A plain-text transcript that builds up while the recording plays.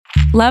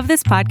Love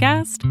this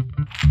podcast?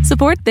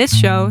 Support this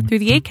show through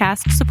the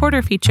Acast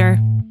supporter feature.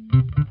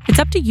 It's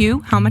up to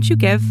you how much you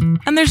give,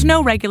 and there's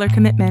no regular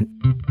commitment.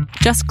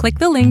 Just click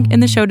the link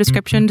in the show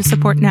description to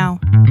support now.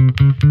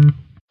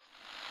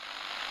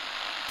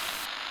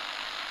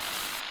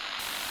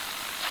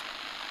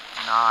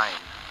 Nine,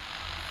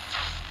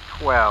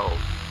 12,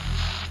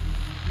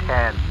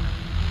 10,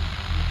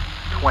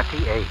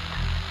 28,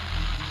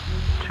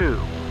 2,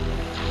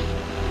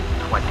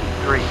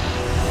 23.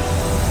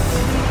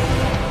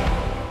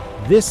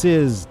 This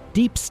is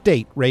Deep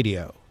State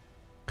Radio,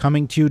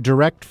 coming to you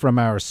direct from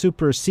our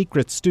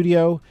super-secret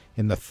studio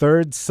in the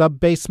third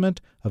sub-basement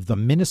of the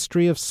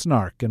Ministry of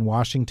Snark in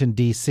Washington,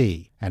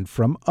 D.C., and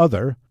from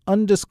other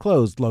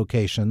undisclosed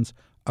locations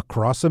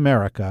across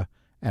America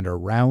and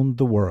around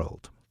the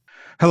world.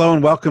 Hello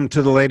and welcome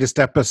to the latest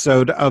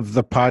episode of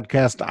the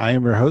podcast. I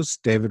am your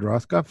host, David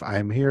Rothkopf. I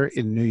am here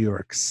in New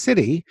York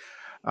City.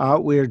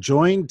 We are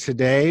joined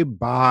today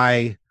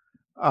by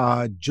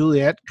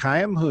Juliette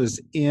Kayyem, who is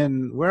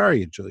where are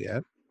you,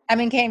 Juliette? I'm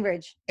in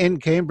Cambridge. In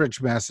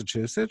Cambridge,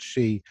 Massachusetts.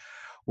 She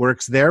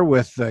works there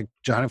with the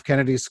John F.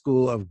 Kennedy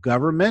School of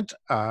Government.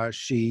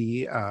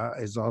 She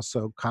is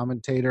also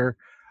commentator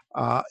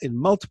in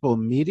multiple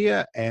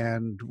media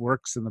and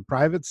works in the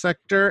private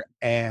sector.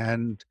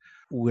 And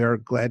we're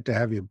glad to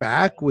have you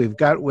back. We've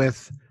got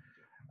with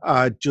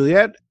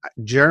Juliette,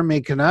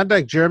 Jeremy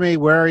Konondak. Jeremy,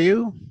 where are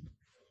you?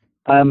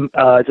 I'm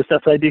just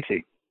outside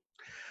D.C.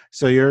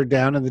 So you're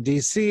down in the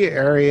D.C.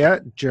 area.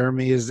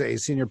 Jeremy is a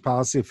senior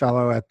policy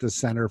fellow at the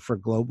Center for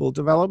Global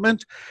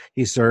Development.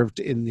 He served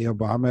in the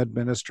Obama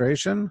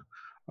administration,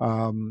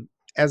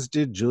 as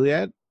did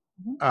Juliette,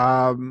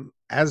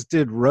 as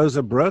did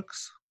Rosa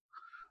Brooks,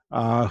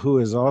 who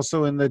is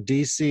also in the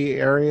D.C.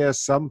 area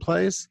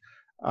someplace.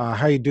 How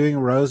are you doing,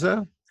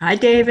 Rosa? Hi,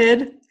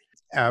 David.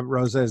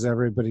 Rosa, as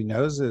everybody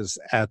knows, is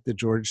at the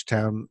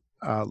Georgetown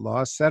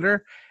Law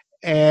Center.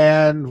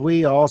 And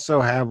we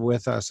also have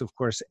with us, of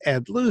course,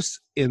 Ed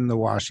Luce in the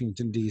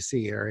Washington,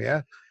 D.C.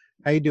 area.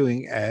 How you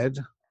doing, Ed?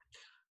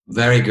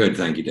 Very good.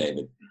 Thank you,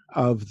 David.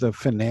 Of the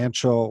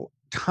Financial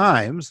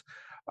Times.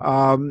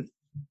 And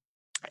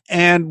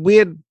we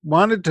had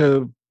wanted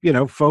to,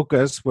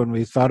 focus when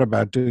we thought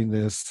about doing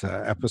this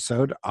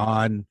episode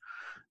on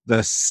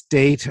the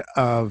state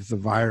of the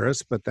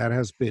virus, but that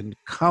has been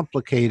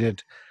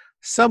complicated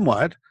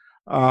somewhat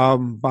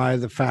by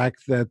the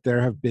fact that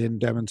there have been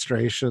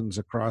demonstrations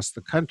across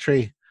the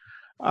country,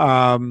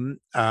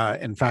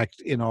 in fact,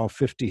 in all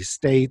 50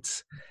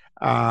 states.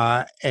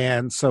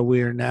 And so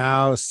we are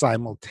now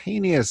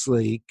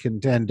simultaneously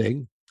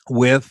contending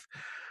with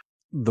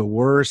the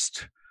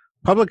worst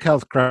public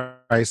health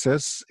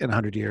crisis in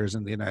 100 years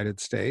in the United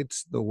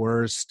States, the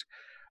worst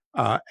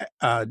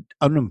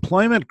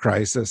unemployment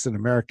crisis in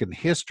American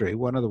history,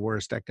 one of the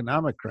worst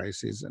economic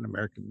crises in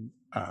American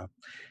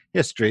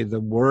history, the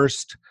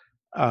worst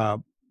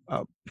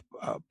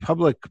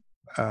public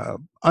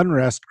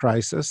unrest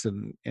crisis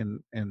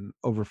in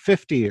over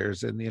 50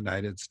 years in the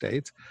United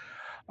States.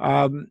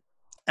 And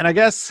I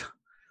guess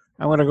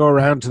I want to go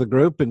around to the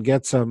group and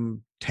get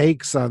some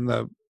takes on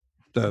the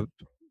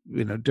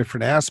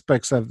different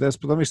aspects of this.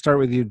 But let me start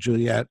with you,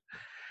 Juliette.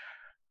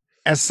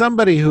 As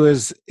somebody who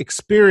is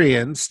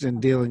experienced in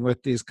dealing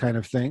with these kind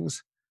of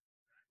things,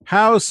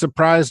 how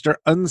surprised or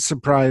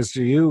unsurprised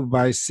are you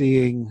by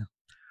seeing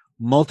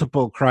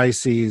multiple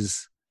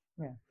crises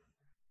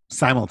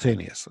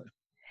simultaneously?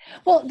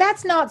 Well,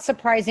 that's not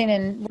surprising,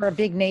 and we're a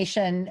big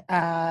nation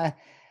that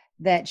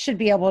should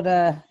be able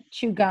to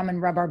chew gum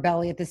and rub our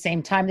belly at the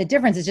same time. The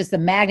difference is just the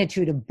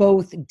magnitude of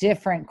both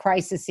different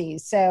crises.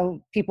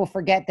 So people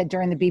forget that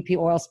during the BP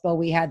oil spill,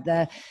 we had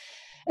the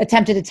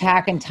attempted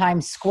attack in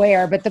Times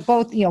Square, but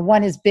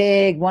one is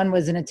big, one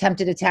was an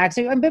attempted attack.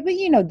 So, but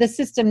the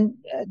system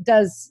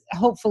does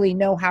hopefully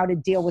know how to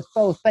deal with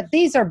both, but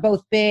these are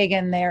both big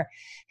and they're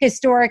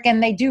historic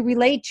and they do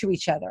relate to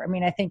each other. I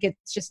mean, I think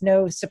it's just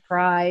no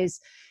surprise.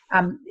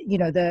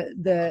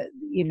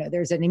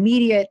 There's an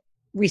immediate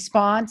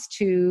response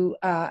to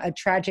a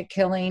tragic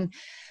killing,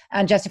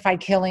 unjustified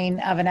killing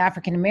of an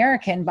African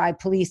American by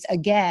police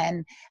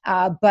again,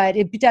 but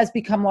it does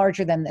become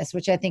larger than this,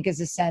 which I think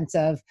is a sense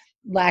of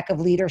lack of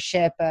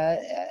leadership,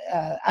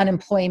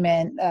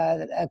 unemployment,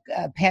 a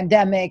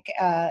pandemic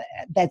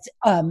that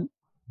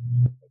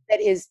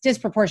is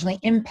disproportionately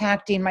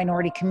impacting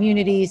minority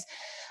communities,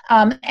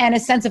 and a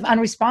sense of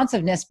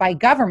unresponsiveness by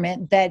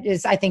government that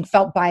is, I think,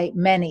 felt by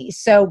many.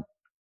 So,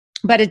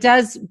 but it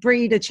does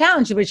breed a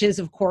challenge, which is,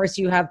 of course,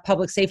 you have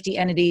public safety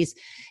entities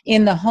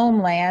in the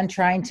homeland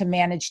trying to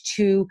manage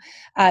two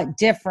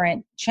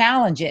different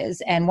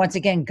challenges. And once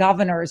again,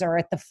 governors are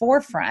at the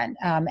forefront,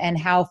 and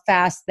how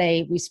fast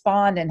they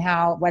respond and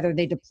whether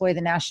they deploy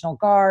the National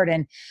Guard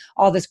and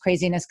all this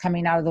craziness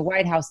coming out of the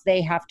White House,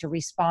 they have to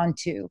respond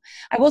to.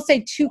 I will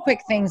say two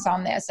quick things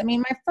on this. I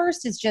mean, my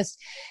first is just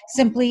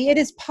simply, it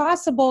is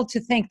possible to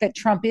think that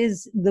Trump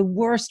is the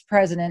worst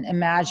president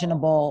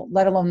imaginable,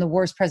 let alone the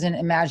worst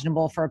president imaginable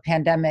for a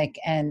pandemic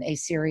and a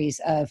series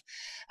of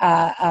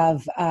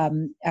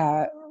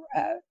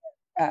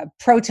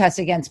protests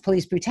against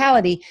police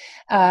brutality.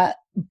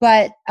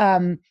 But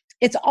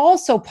it's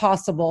also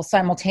possible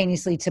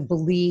simultaneously to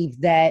believe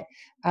that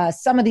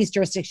some of these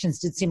jurisdictions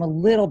did seem a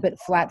little bit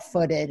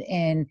flat-footed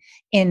in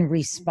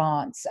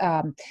response.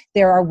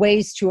 There are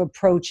ways to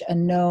approach a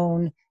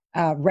known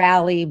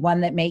rally,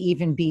 one that may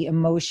even be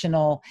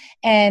emotional,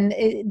 and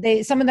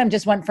some of them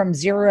just went from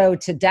 0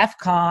 to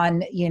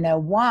DEFCON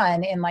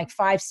 1 in like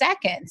 5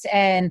 seconds,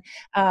 and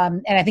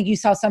I think you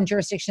saw some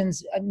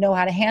jurisdictions know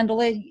how to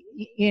handle it.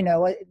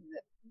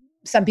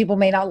 Some people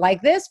may not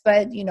like this,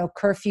 but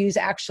curfews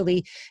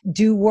actually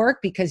do work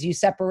because you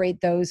separate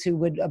those who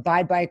would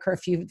abide by a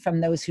curfew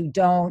from those who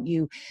don't.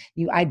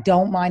 I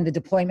don't mind the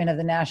deployment of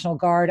the National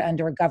Guard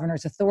under a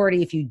governor's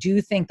authority if you do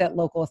think that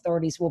local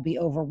authorities will be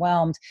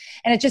overwhelmed.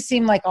 And it just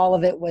seemed like all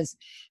of it was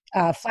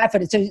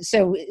flat-footed.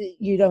 So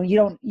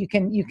you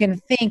can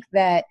think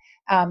that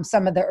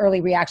some of the early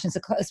reactions,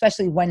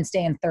 especially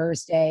Wednesday and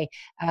Thursday,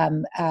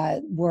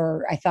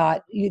 were, I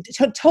thought,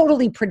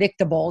 totally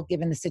predictable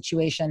given the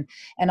situation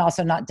and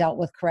also not dealt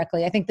with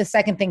correctly. I think the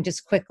second thing,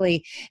 just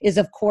quickly, is,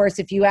 of course,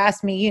 if you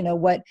ask me,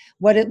 what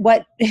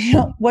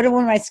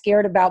am I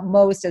scared about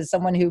most as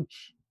someone who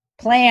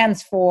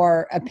plans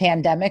for a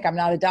pandemic? I'm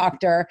not a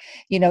doctor.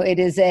 It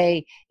is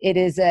a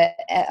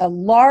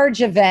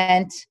large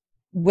event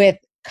with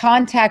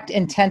contact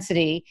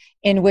intensity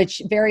in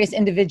which various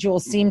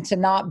individuals seem to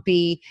not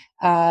be,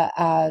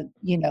 not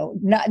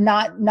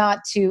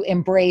to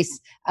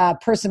embrace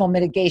personal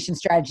mitigation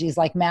strategies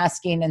like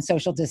masking and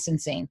social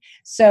distancing.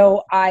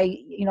 So I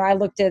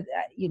looked at,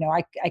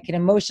 I can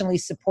emotionally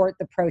support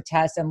the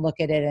protests and look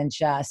at it and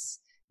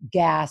just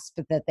gasp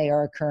that they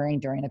are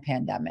occurring during a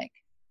pandemic.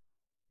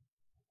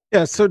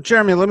 Yeah. So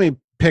Jeremy, let me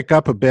pick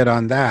up a bit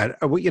on that.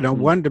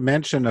 One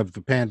dimension of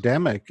the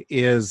pandemic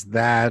is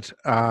that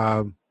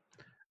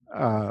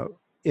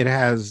it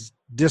has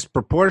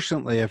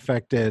disproportionately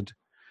affected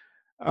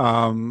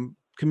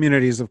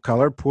communities of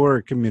color, poorer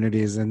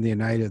communities in the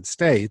United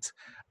States.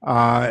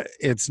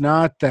 It's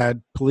not that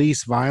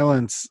police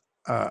violence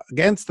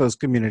against those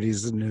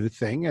communities is a new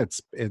thing.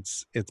 It's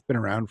been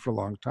around for a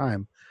long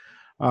time,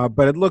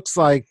 but it looks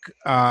like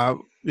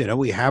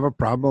we have a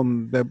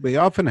problem that we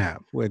often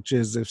have, which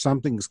is if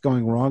something's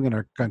going wrong in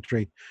our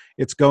country,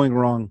 it's going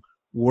wrong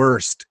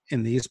worst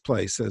in these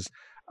places.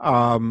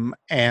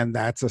 And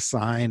that's a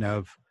sign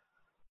of,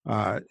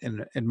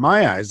 in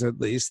my eyes at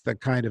least, the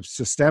kind of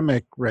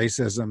systemic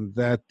racism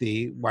that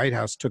the White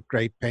House took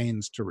great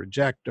pains to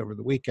reject over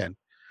the weekend.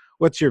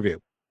 What's your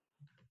view?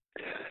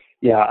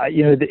 Yeah, I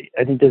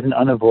think there's an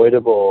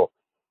unavoidable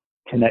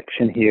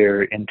connection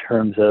here in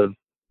terms of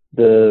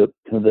the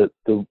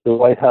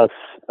White House.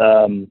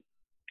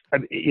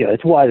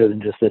 It's wider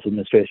than just this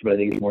administration, but I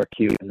think it's more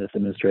acute in this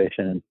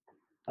administration,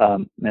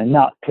 and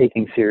not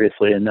taking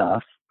seriously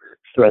enough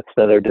threats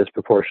that are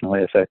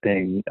disproportionately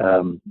affecting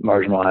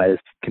marginalized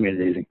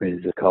communities and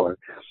communities of color.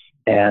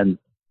 And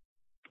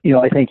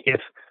I think if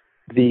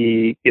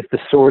the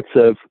sorts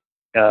of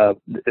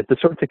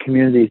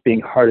communities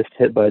being hardest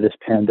hit by this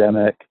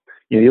pandemic,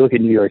 you look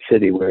at New York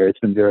City, where it's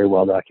been very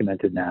well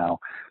documented now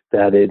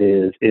that it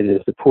is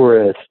the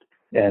poorest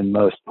and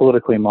most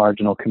politically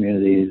marginal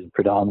communities,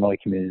 predominantly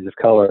communities of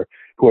color,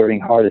 who are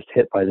being hardest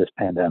hit by this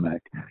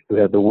pandemic, who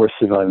have the worst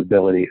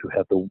survivability, who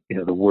have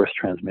the worst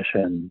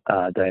transmission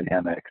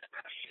dynamics.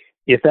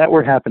 If that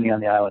were happening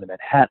on the island of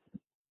Manhattan,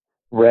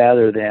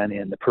 rather than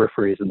in the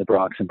peripheries in the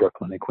Bronx and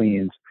Brooklyn and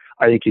Queens,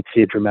 I think you'd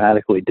see a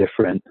dramatically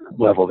different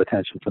level of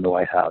attention from the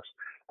White House.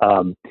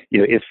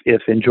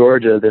 If in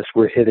Georgia this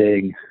were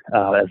hitting,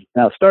 as it's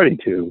now starting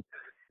to,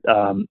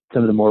 some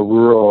of the more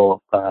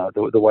rural,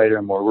 the whiter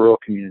and more rural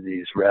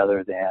communities,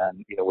 rather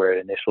than where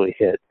it initially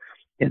hit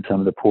in some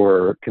of the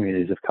poorer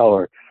communities of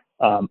color,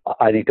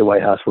 I think the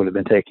White House would have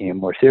been taking it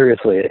more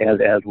seriously,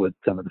 as would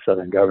some of the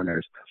Southern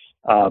governors.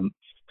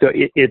 So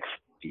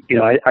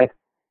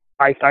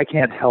I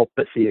can't help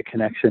but see a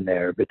connection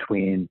there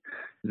between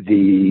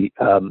the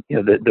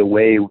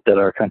way that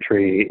our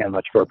country and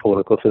much of our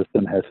political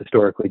system has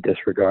historically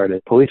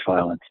disregarded police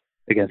violence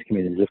against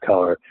communities of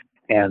color,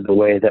 and the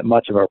way that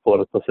much of our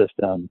political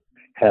system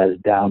has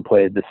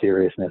downplayed the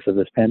seriousness of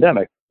this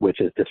pandemic, which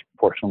is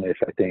disproportionately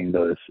affecting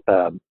those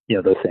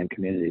same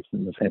communities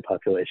and the same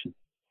population.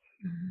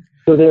 Mm-hmm.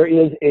 So there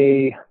is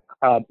a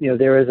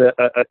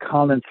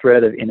common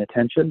thread of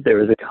inattention. There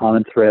is a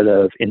common thread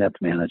of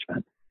inept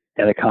management,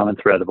 and a common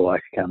thread of lack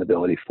of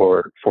accountability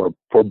for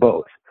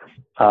both.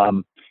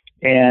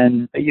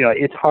 And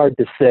it's hard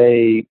to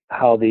say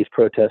how these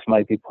protests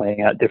might be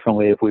playing out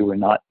differently if we were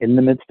not in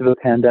the midst of a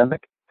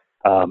pandemic.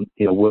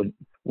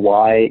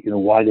 Why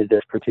did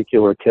this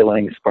particular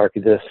killing spark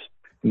this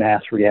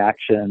mass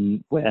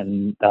reaction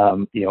when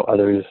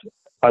others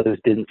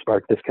didn't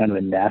spark this kind of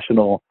a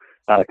national,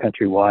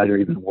 countrywide, or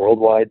even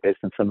worldwide, based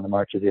on some of the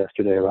marches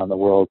yesterday around the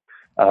world,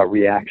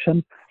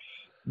 reaction?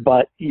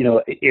 But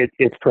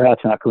it's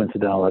perhaps not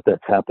coincidental that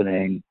that's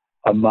happening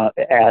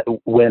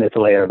when it's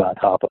layered on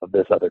top of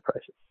this other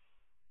crisis.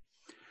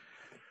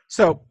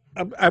 So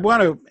I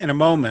want to, in a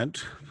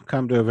moment,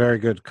 come to a very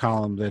good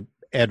column that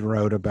Ed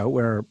wrote about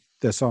where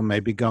this all may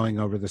be going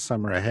over the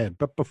summer ahead.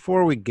 But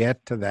before we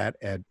get to that,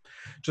 Ed,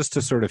 just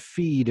to sort of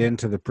feed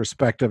into the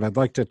perspective, I'd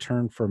like to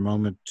turn for a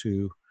moment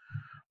to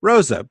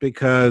Rosa,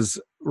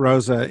 because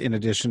Rosa, in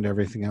addition to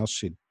everything else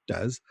she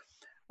does,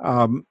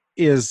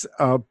 is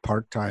a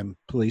part-time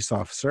police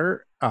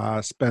officer,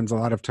 spends a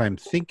lot of time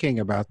thinking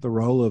about the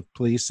role of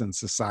police in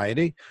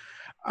society.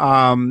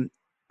 And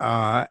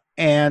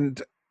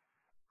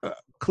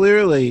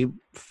clearly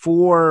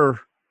for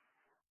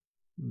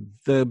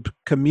the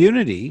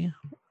community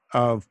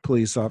of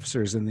police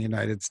officers in the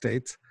United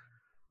States,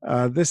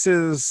 this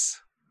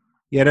is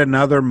yet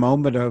another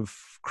moment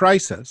of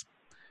crisis.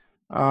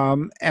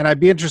 And I'd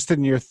be interested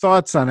in your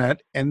thoughts on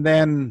it. And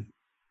then,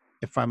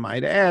 if I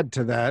might add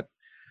to that,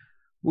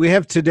 we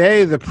have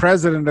today the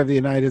President of the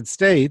United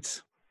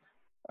States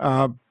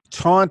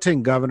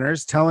taunting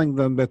governors, telling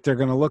them that they're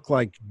going to look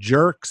like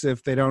jerks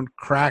if they don't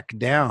crack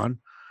down,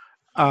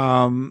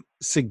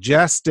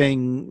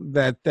 suggesting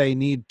that they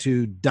need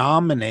to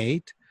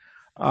dominate.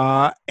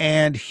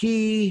 And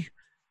he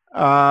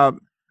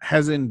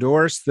has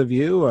endorsed the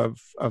view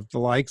of the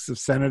likes of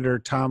Senator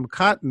Tom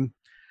Cotton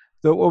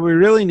that what we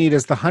really need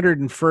is the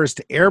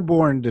 101st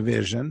Airborne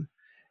Division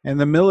and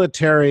the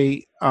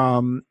military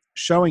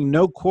showing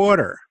no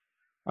quarter,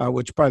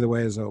 which, by the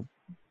way, is a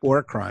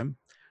war crime,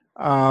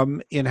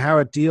 in how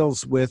it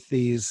deals with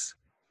these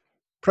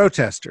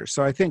protesters.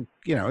 So I think,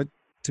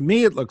 to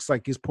me, it looks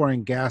like he's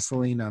pouring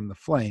gasoline on the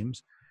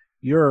flames.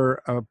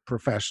 You're a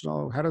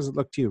professional. How does it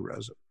look to you,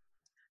 Rosa?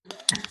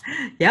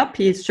 Yep,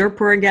 he's sure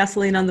pouring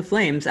gasoline on the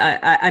flames.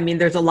 I mean,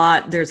 there's a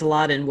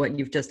lot in what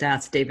you've just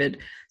asked, David.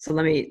 So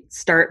let me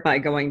start by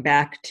going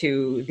back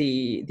to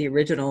the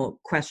original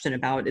question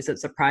about, is it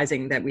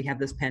surprising that we have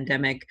this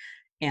pandemic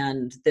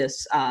and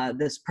this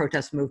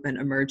protest movement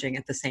emerging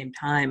at the same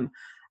time?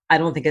 I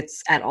don't think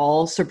it's at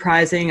all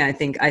surprising. I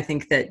think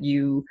that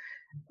you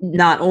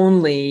not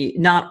only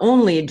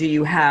do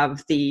you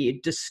have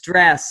the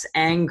distress,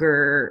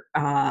 anger,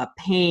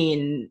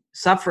 pain,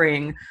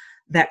 suffering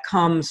that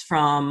comes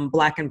from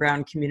Black and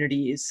brown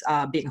communities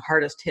being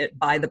hardest hit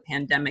by the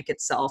pandemic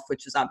itself,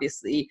 which is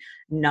obviously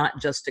not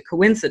just a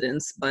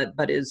coincidence,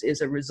 but is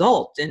a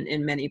result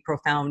in many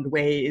profound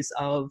ways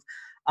of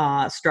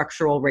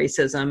structural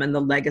racism and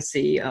the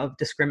legacy of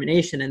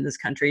discrimination in this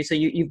country. So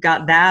you've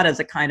got that as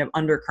a kind of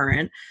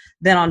undercurrent.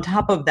 Then on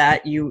top of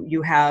that,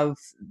 you have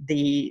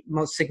the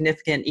most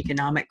significant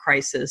economic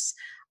crisis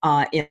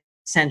in the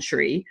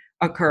century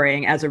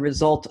occurring as a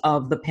result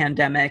of the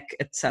pandemic,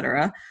 et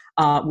cetera,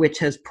 which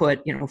has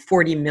put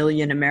 40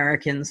 million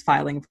Americans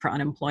filing for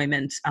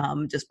unemployment,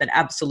 just been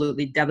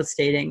absolutely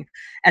devastating,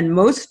 and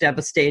most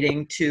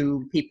devastating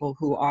to people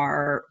who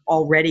are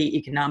already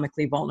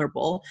economically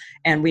vulnerable.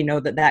 And we know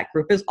that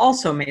group is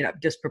also made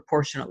up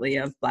disproportionately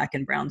of Black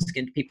and brown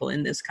skinned people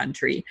in this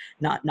country,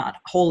 not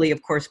wholly,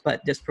 of course, but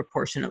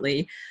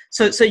disproportionately.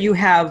 So you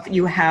have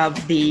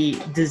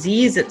the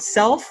disease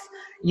itself,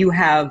 you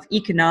have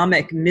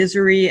economic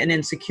misery and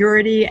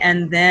insecurity,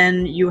 and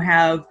then you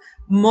have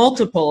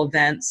multiple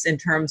events in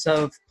terms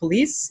of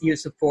police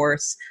use of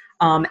force,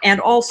 and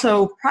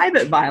also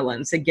private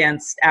violence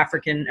against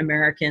African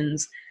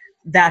Americans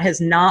that has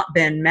not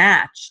been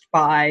matched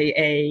by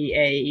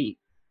a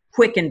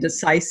quick and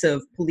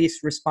decisive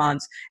police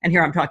response. And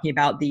here I'm talking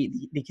about the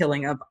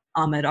killing of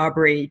Ahmaud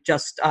Arbery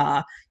just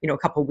a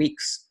couple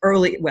weeks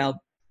early,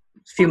 well,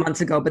 a few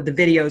months ago, but the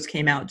videos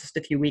came out just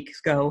a few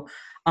weeks ago.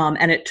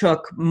 And it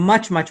took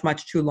much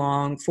too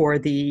long for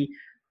the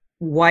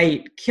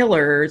white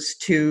killers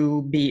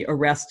to be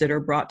arrested or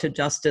brought to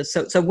justice.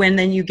 So when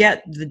then you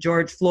get the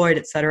George Floyd,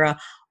 et cetera,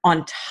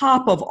 on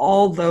top of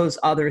all those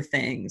other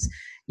things,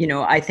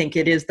 I think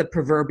it is the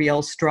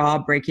proverbial straw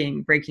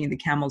breaking the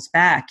camel's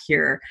back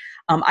here.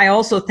 I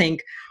also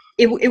think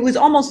it was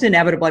almost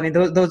inevitable. I mean,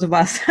 those of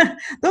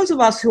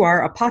us who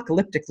are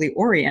apocalyptically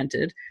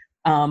oriented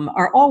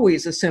are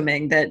always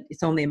assuming that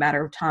it's only a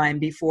matter of time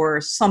before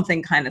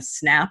something kind of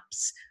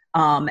snaps.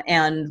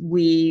 And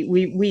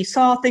we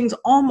saw things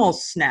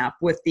almost snap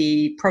with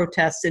the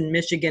protests in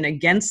Michigan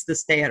against the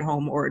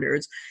stay-at-home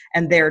orders,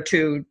 and there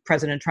too,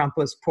 President Trump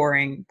was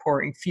pouring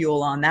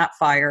fuel on that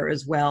fire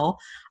as well.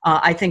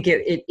 I think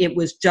it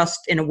was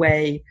just, in a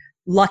way,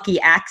 lucky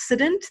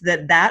accident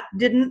that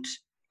didn't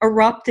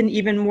erupt in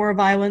even more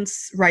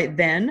violence right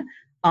then.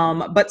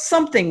 But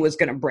something was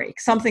going to break.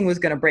 Something was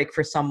going to break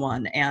for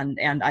someone,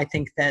 and I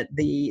think that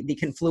the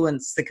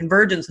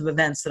convergence of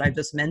events that I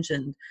just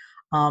mentioned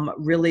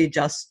really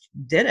just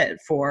did it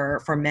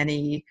for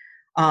many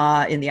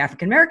in the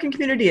African American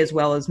community, as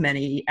well as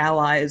many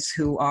allies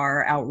who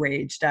are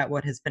outraged at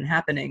what has been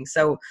happening.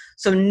 So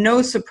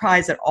no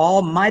surprise at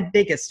all. My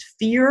biggest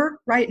fear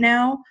right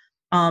now,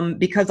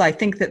 because I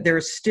think that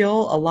there's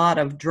still a lot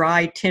of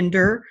dry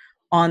tinder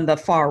on the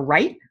far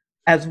right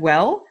as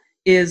well,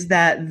 is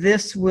that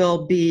this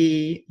will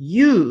be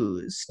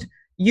used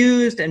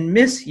and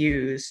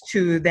misused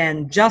to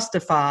then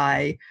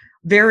justify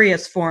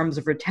various forms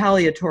of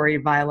retaliatory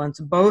violence,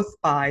 both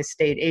by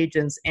state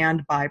agents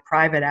and by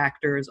private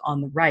actors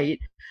on the right.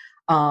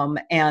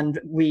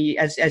 And we,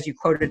 as you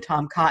quoted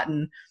Tom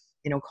Cotton,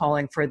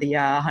 calling for the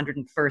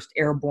 101st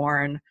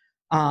Airborne,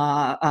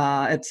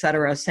 et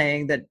cetera,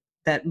 saying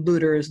that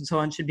looters and so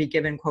on should be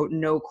given, quote,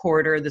 no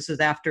quarter. This is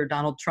after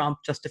Donald Trump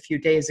just a few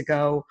days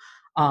ago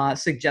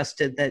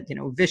suggested that,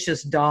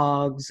 vicious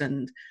dogs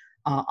and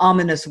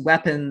ominous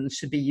weapons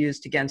should be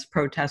used against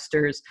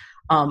protesters.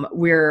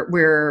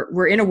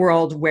 We're in a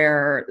world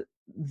where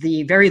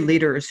the very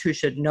leaders who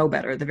should know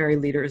better, the very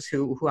leaders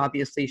who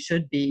obviously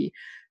should be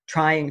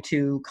trying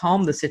to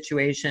calm the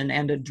situation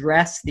and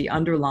address the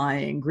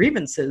underlying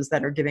grievances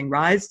that are giving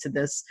rise to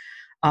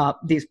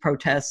these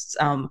protests,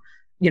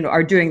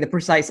 are doing the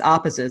precise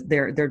opposite.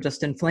 They're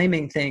just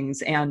inflaming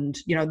things, and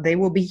they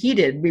will be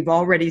heated. We've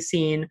already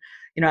seen.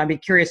 I'd be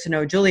curious to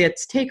know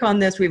Juliet's take on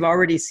this. We've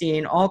already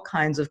seen all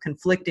kinds of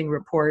conflicting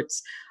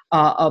reports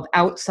of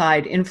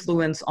outside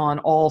influence on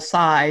all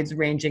sides,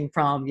 ranging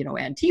from,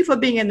 Antifa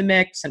being in the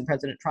mix, and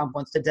President Trump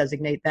wants to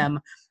designate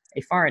them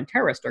a foreign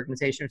terrorist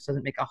organization, which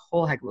doesn't make a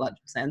whole heck of a lot of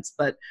sense,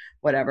 but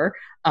whatever.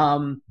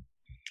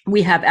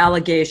 We have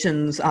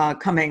allegations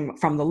coming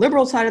from the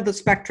liberal side of the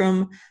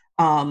spectrum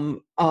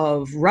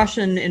of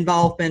Russian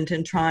involvement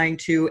in trying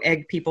to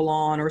egg people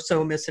on or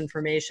sow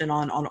misinformation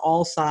on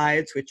all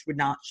sides, which would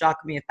not shock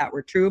me if that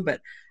were true, but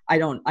I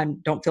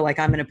don't feel like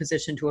I'm in a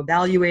position to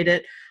evaluate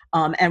it.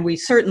 And we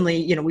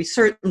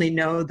certainly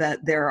know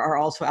that there are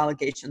also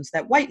allegations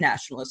that white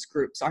nationalist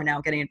groups are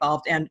now getting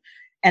involved,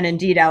 and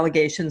indeed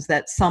allegations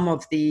that some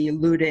of the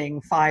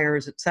looting,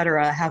 fires, et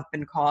cetera, have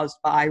been caused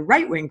by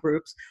right-wing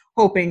groups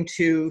hoping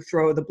to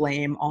throw the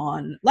blame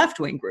on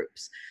left-wing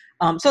groups.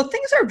 So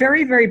things are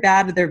very, very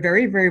bad. They're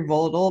very, very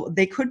volatile.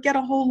 They could get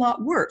a whole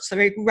lot worse. I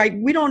mean, right?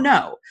 We don't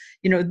know.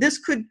 This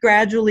could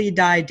gradually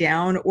die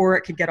down, or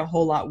it could get a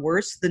whole lot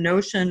worse. The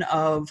notion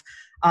of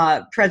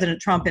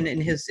President Trump in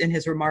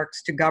his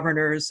remarks to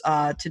governors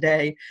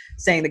today,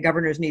 saying that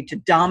governors need to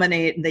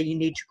dominate and that you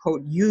need to,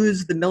 quote,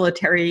 use the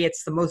military.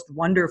 It's the most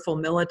wonderful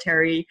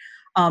military.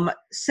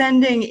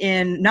 Sending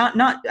in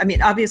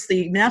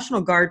obviously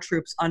National Guard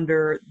troops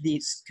under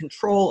the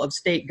control of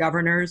state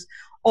governors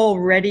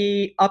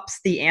already ups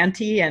the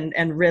ante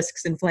and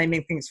risks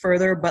inflaming things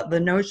further. But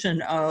the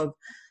notion of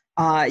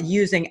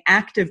using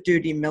active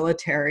duty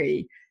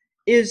military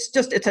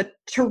it's a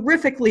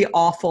terrifically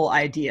awful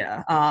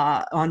idea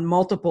on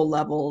multiple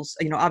levels.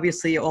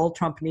 Obviously all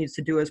Trump needs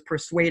to do is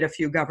persuade a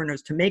few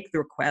governors to make the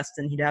request,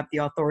 and he'd have the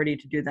authority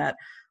to do that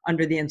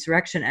under the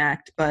Insurrection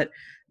Act. But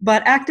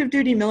active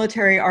duty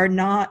military are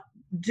not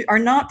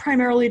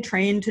primarily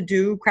trained to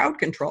do crowd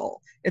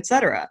control, et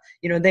cetera.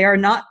 They are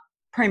not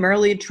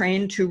primarily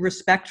trained to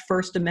respect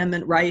First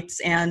Amendment rights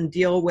and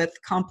deal with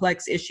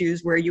complex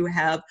issues where you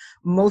have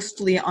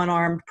mostly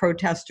unarmed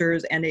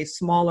protesters and a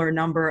smaller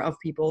number of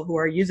people who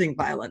are using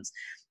violence.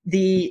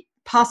 The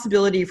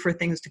possibility for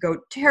things to go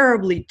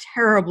terribly,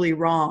 terribly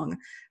wrong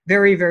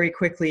very, very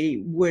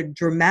quickly would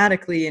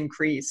dramatically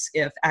increase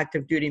if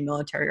active duty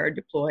military are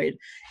deployed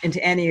into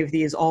any of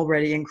these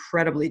already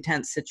incredibly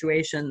tense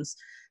situations.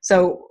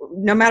 So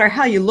no matter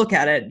how you look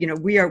at it,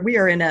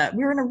 we're in a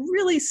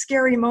really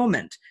scary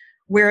moment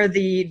where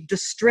the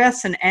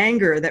distress and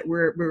anger that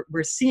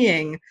we're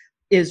seeing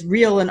is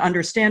real and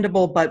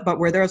understandable, but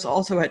where there's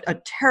also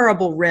a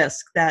terrible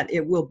risk that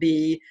it will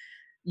be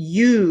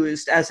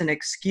used as an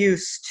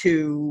excuse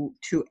to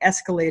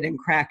escalate and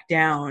crack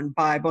down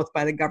by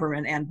the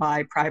government and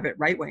by private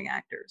right-wing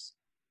actors.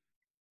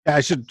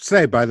 I should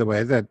say, by the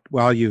way, that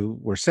while you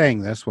were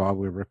saying this, while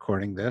we're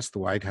recording this, the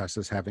White House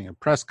is having a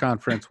press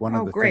conference. One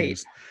of the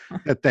things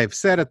that they've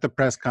said at the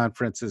press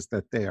conference is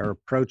that they are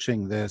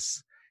approaching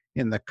this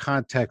in the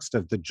context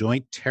of the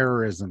Joint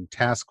Terrorism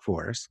Task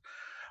Force.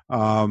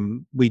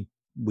 We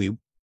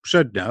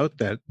should note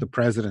that the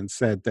president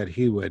said that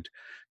he would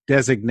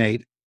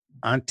designate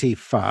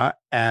Antifa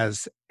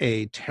as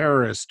a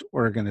terrorist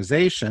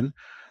organization.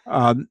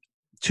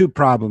 Two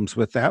problems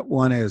with that.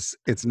 One is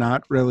it's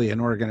not really an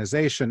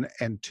organization,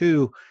 and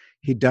two,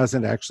 he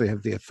doesn't actually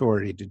have the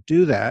authority to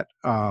do that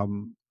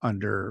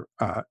under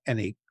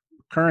any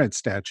current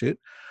statute.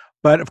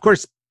 But of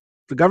course,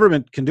 the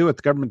government can do what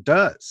the government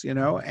does,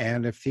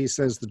 and if he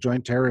says the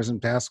Joint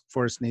Terrorism Task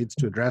Force needs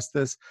to address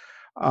this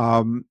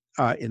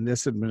in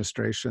this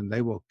administration,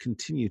 they will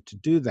continue to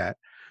do that.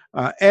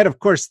 And of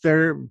course,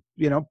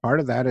 part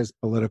of that is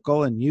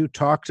political, and you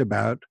talked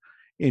about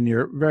in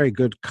your very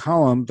good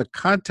column the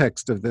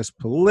context of this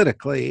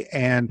politically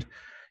and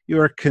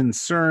your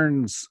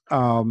concerns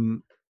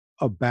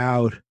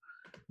about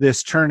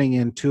this turning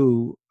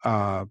into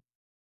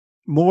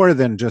more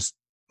than just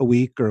a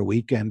week or a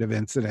weekend of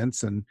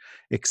incidents and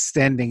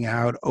extending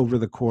out over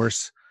the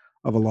course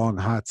of a long,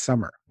 hot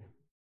summer.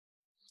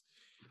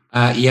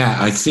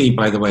 I see,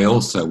 by the way,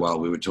 also while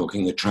we were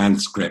talking, the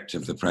transcript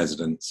of the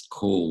president's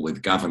call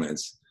with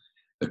governors,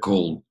 the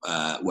call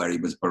where he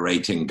was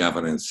berating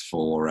governors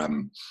for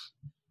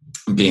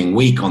being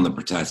weak on the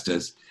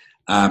protesters,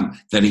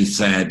 that he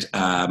said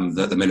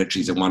that the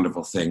military is a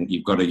wonderful thing.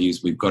 We've got to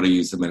use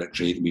the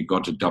military. We've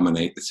got to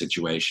dominate the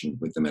situation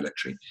with the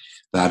military.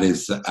 That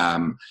is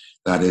the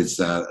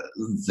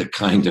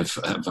kind of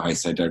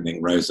advice I don't think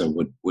Rosa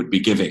would be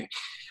giving.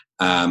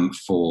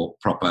 for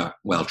proper,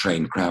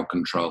 well-trained crowd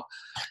control.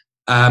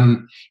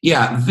 The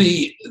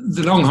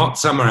long hot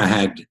summer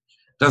ahead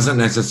doesn't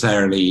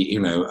necessarily,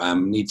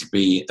 need to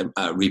be a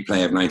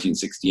replay of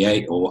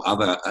 1968 or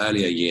other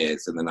earlier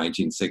years in the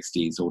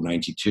 1960s or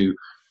 92.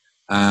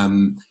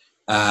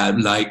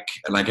 Like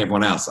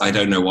everyone else, I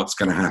don't know what's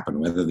going to happen,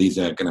 whether these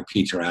are going to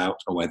peter out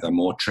or whether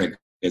more triggers,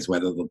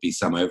 whether there'll be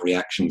some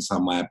overreaction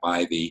somewhere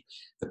by the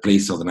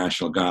police or the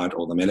National Guard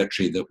or the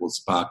military that will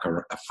spark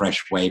a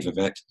fresh wave of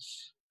it.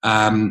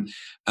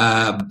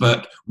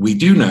 But we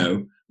do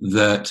know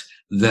that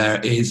there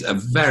is at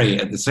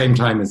the same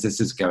time as this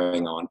is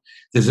going on,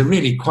 there's a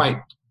really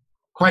quite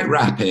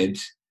rapid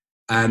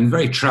and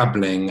very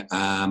troubling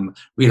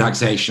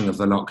relaxation of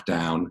the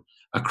lockdown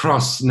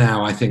across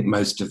now, I think,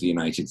 most of the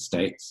United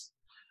States.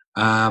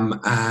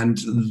 And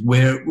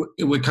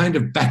we're kind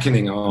of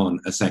beckoning on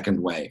a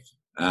second wave.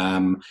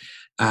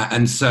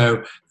 And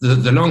so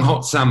the long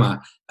hot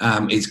summer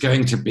is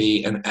going to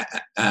be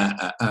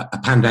a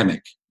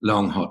pandemic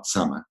long hot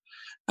summer.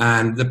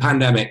 And the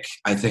pandemic,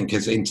 I think,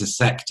 has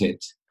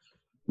intersected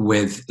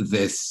with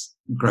this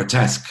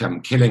grotesque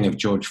killing of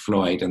George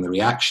Floyd and the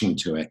reaction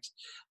to it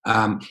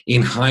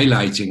in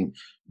highlighting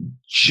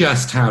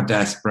just how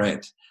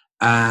desperate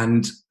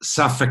and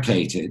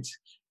suffocated,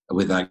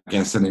 with, I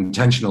guess, an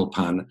intentional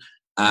pun,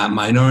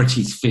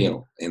 minorities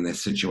feel in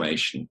this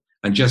situation,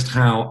 and just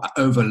how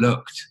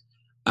overlooked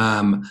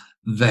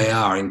they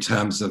are in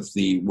terms of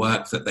the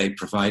work that they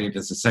provided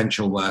as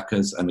essential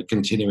workers and are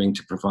continuing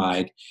to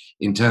provide,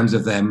 in terms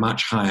of their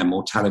much higher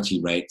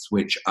mortality rates,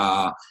 which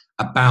are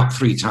about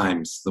 3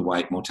 times the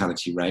white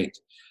mortality rate.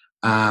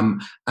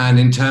 And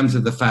in terms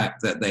of the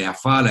fact that they are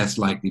far less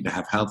likely to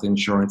have health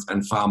insurance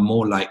and far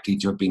more likely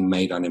to have been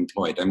made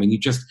unemployed. I mean, you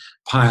just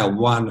pile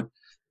one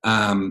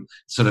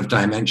sort of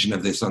dimension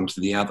of this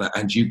onto the other,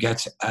 and you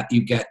get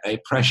a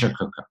pressure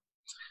cooker.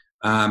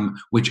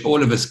 Which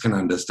all of us can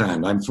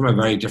understand. I'm from a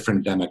very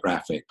different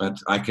demographic, but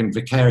I can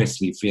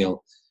vicariously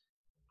feel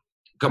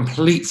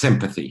complete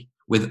sympathy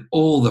with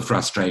all the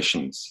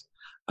frustrations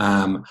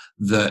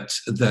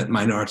that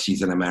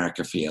minorities in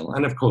America feel,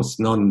 and of course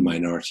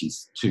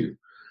non-minorities too.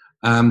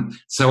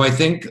 So I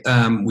think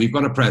we've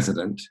got a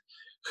president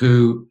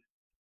who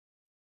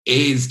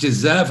is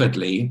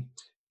deservedly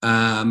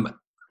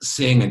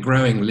seeing a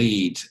growing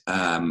lead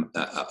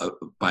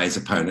by his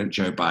opponent,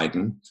 Joe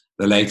Biden,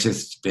 the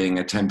latest being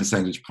a 10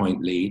 percentage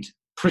point lead,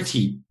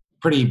 pretty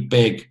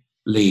big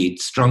lead,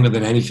 stronger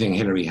than anything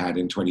Hillary had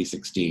in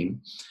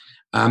 2016.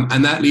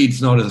 And that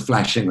lead's not a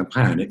flash in the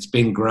pan. It's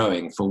been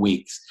growing for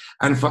weeks,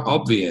 and for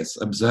obvious,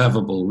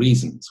 observable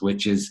reasons,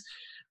 which is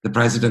the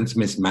president's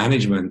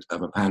mismanagement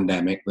of a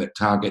pandemic that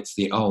targets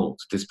the old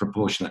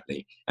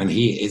disproportionately, and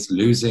he is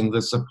losing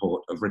the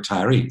support of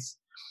retirees.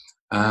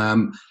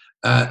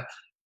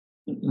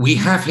 We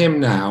have him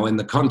now in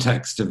the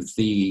context of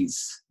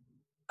these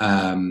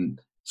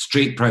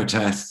street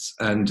protests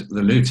and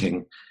the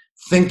looting,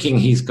 thinking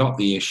he's got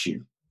the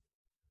issue,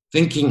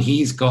 thinking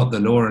he's got the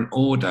law and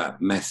order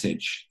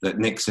message that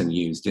Nixon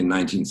used in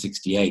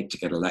 1968 to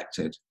get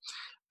elected,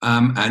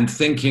 and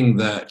thinking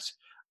that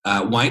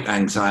white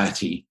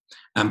anxiety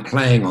and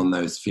playing on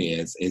those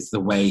fears is the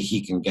way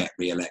he can get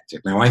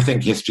reelected. Now, I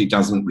think history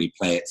doesn't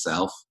replay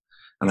itself,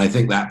 and I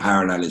think that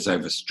parallel is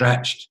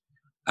overstretched.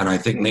 And I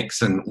think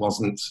Nixon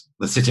wasn't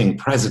the sitting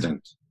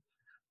president,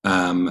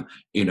 when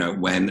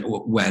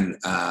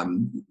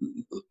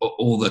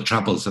all the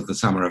troubles of the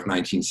summer of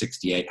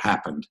 1968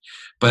 happened.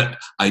 But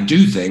I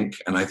do think,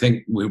 and I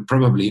think we'll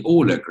probably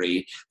all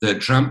agree,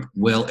 that Trump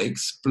will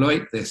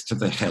exploit this to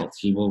the hilt.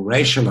 He will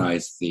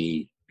racialize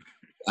the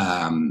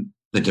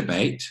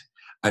debate,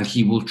 and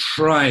he will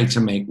try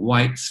to make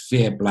whites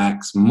fear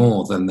blacks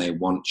more than they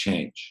want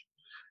change.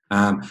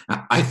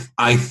 I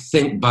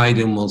think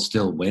Biden will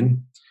still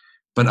win.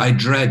 But I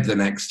dread the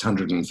next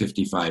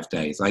 155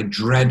 days. I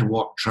dread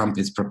what Trump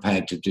is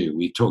prepared to do.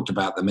 We talked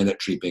about the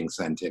military being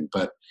sent in,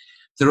 but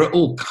there are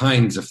all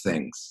kinds of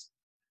things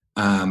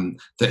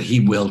that he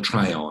will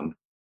try on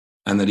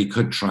and that he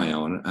could try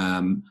on.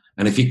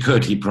 And if he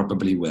could, he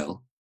probably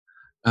will.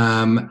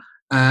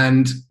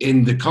 And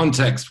in the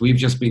context we've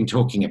just been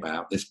talking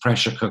about, this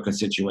pressure cooker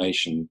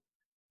situation,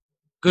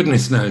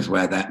 goodness knows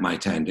where that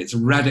might end. It's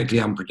radically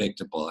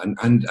unpredictable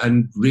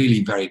and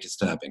really very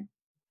disturbing.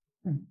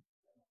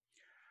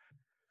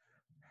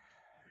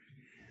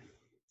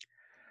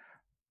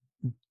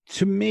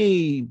 To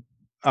me,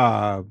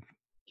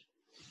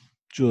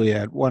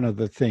 Juliet, one of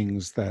the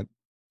things that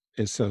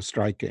is so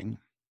striking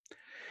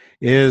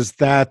is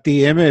that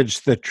the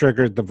image that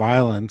triggered the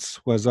violence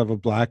was of a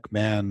black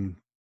man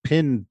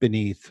pinned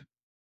beneath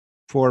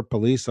 4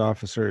 police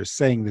officers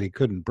saying that he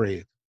couldn't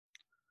breathe.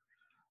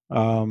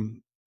 At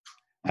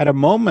a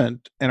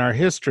moment in our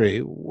history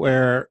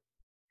where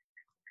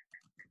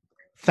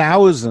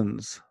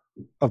thousands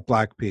of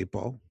black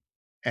people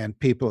and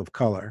people of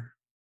color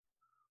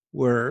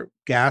were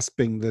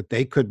gasping that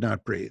they could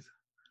not breathe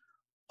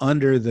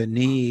under the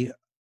knee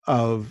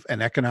of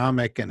an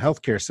economic and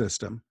healthcare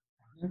system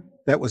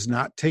that was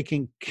not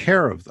taking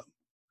care of them.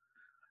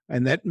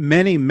 And that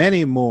many,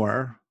 many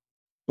more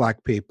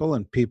Black people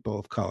and people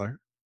of color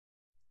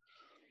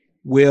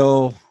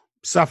will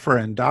suffer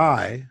and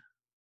die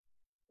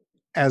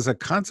as a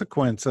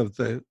consequence of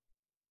the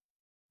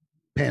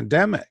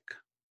pandemic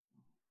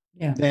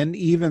than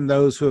even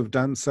those who have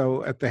done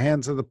so at the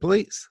hands of the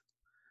police.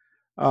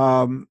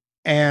 And,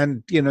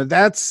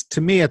 that's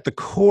to me at the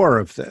core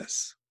of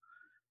this.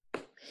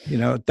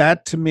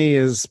 That to me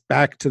is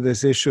back to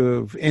this issue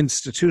of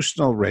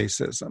institutional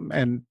racism.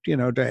 And,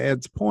 to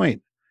Ed's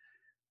point,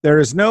 there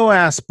is no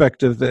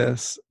aspect of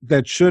this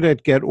that, should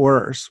it get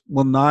worse,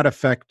 will not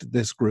affect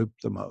this group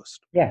the most.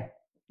 Yeah,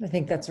 I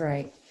think that's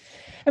right.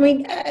 I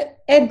mean,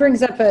 Ed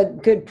brings up a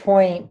good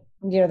point.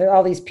 There are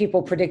all these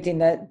people predicting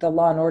that the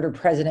law and order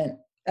president,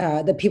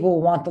 that people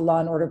will want the law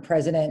and order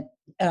president.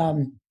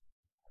 And,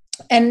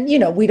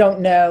 we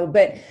don't know,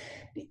 but,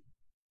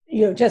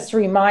 just to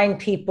remind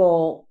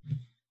people,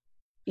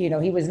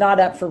 he was not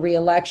up for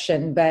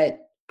reelection, but,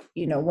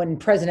 when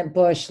President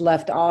Bush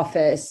left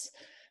office,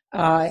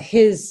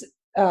 his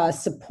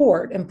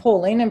support and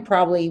polling, and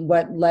probably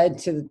what led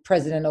to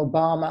President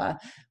Obama,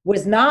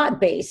 was not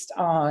based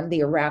on the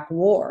Iraq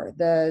War.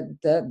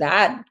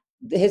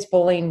 His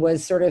polling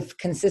was sort of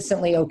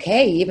consistently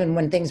okay, even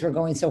when things were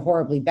going so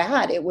horribly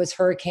bad. It was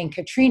Hurricane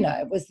Katrina.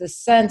 It was the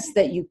sense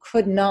that you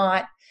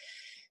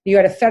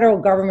had a federal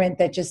government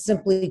that just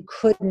simply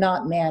could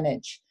not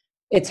manage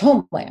its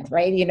homeland,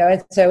 right?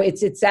 And so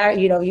it's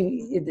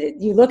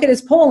you look at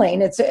his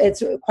polling, it's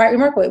quite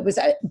remarkable. It was,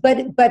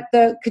 but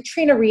the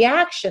Katrina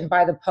reaction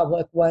by the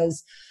public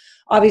was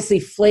obviously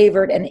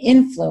flavored and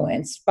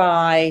influenced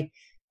by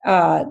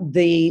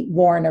the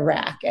war in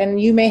Iraq. And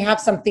you may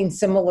have something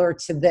similar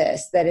to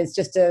this, that it's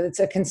just it's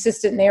a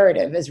consistent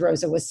narrative, as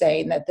Rosa was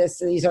saying, that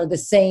these are the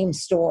same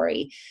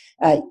story.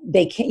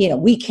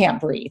 We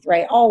can't breathe,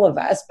 right? All of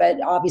us,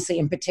 but obviously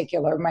in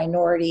particular,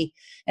 minority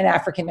and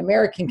African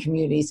American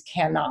communities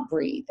cannot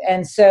breathe.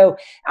 And so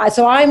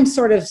I'm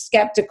sort of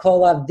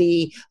skeptical of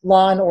the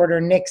law and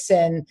order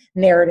Nixon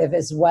narrative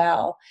as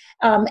well.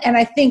 And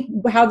I think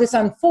how this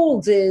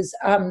unfolds is,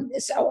 I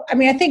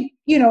think,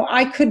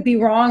 I could be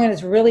wrong, and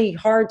it's really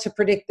hard to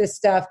predict this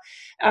stuff.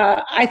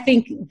 I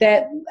think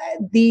that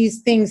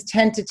these things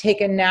tend to take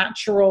a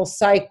natural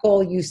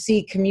cycle. You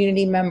see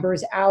community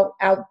members out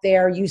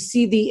there. You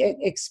see the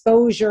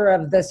exposure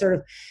of the sort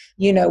of,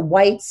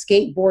 white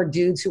skateboard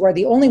dudes who are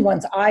the only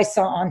ones I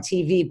saw on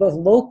TV, both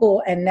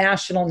local and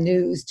national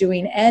news,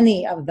 doing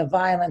any of the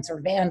violence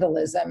or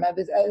vandalism. I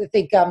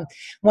think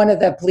one of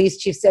the police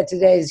chiefs said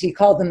today is he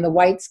called them the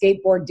white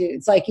skateboard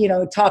dudes, like,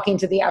 talking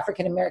to the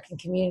African American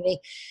community.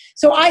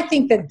 So I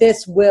think that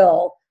this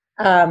will,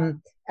 whether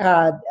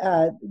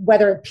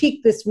it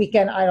peaked this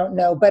weekend, I don't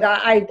know, but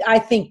I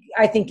think in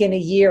I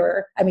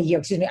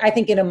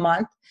think in a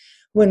month,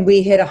 when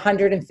we hit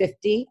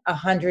 150,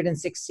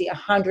 160,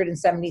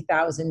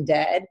 170,000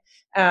 dead,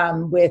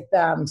 with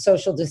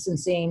social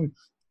distancing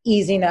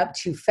easing up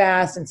too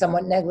fast and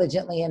somewhat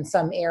negligently in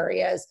some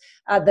areas,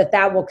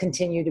 that will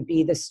continue to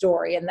be the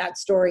story. And that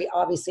story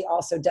obviously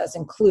also does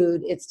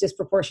include its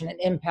disproportionate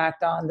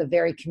impact on the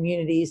very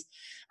communities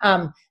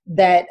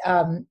that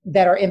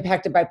are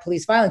impacted by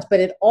police violence. But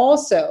it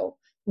also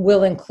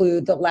will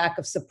include the lack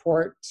of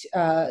support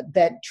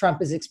that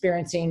Trump is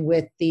experiencing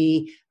with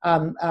the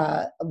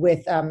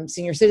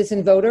senior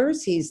citizen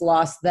voters. He's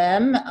lost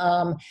them,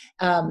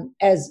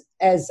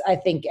 as I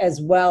think, as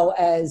well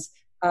as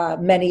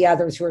many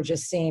others who are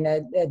just seeing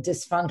a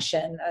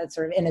dysfunction, a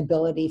sort of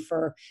inability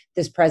for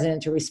this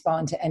president to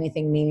respond to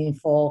anything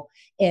meaningful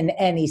in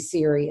any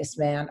serious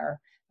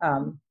manner.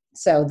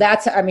 So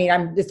that's,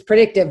 it's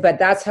predictive, but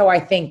that's how I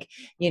think,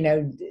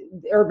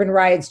 urban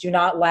riots do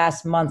not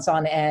last months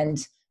on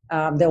end.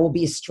 There will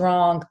be a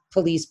strong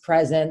police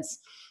presence.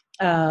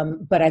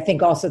 But I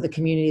think also the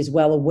community is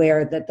well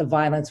aware that the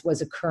violence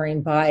was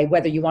occurring by,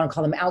 whether you want to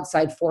call them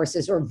outside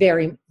forces or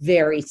very,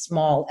 very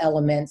small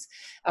elements,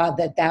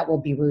 that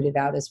will be rooted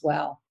out as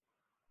well.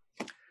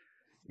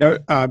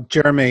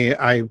 Jeremy,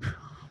 I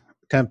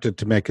attempted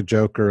to make a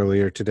joke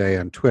earlier today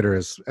on Twitter,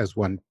 as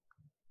one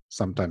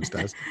sometimes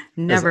does.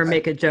 Never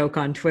make a joke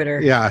on Twitter.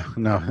 Yeah,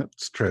 no,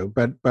 it's true.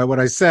 But what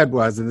I said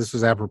was, and this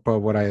was apropos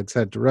of what I had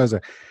said to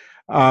Rosa,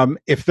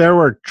 if there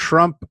were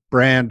Trump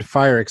brand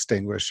fire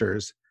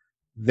extinguishers,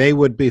 they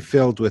would be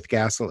filled with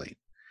gasoline.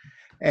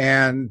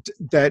 And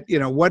that,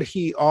 what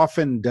he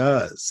often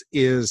does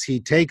is he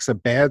takes a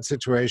bad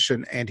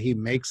situation and he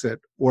makes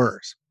it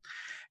worse.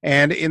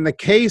 And in the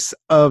case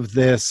of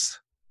this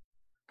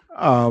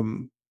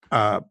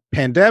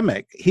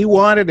pandemic, he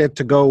wanted it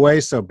to go away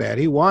so bad.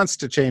 He wants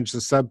to change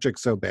the subject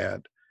so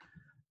bad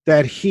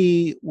that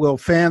he will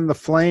fan the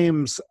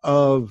flames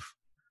of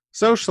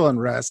social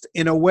unrest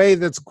in a way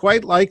that's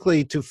quite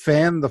likely to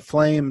fan the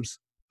flames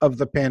of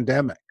the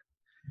pandemic.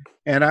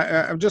 And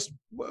I'm just,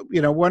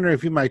 wondering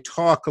if you might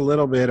talk a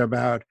little bit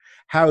about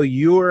how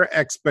your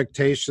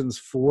expectations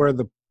for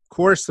the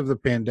course of the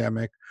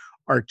pandemic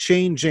are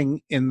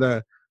changing in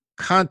the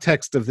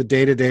context of the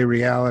day-to-day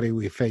reality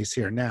we face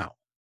here now.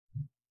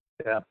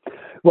 Yeah.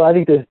 Well, I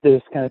think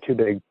there's kind of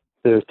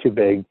two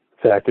big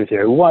factors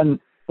here. One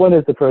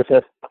is the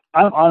protest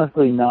I'm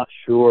honestly not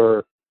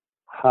sure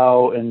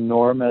how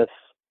enormous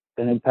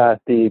an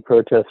impact the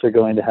protests are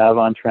going to have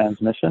on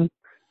transmission.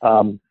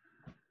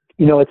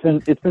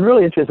 It's been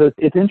really interesting. So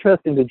it's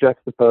interesting to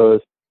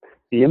juxtapose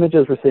the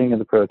images we're seeing in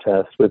the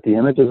protests with the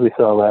images we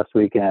saw last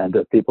weekend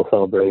of people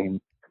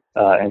celebrating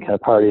and kind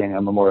of partying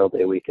on Memorial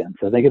Day weekend.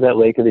 So think of that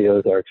Lake of the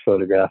Ozarks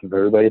photograph of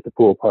everybody at the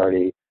pool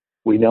party.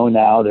 We know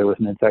now there was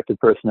an infected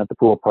person at the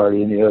pool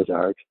party in the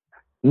Ozarks.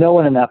 No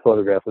one in that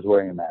photograph was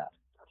wearing a mask.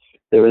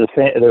 There was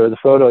a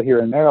photo here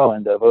in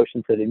Maryland of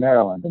Ocean City,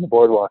 Maryland, and the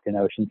boardwalk in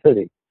Ocean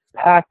City,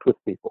 packed with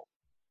people,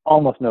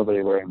 almost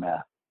nobody wearing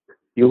masks.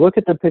 You look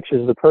at the pictures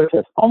of the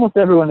protests, almost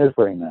everyone is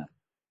wearing masks.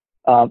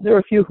 There are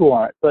a few who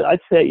aren't, but I'd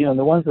say,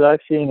 the ones that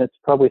I've seen, it's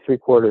probably 3/4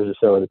 or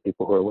so of the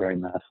people who are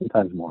wearing masks,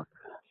 sometimes more.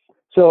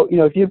 So,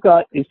 if you've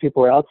got these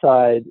people are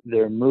outside,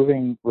 they're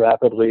moving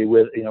rapidly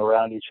with,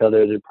 around each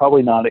other, they're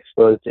probably not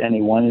exposed to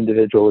any one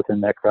individual within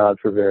that crowd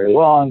for very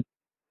long.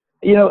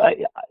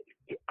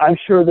 I'm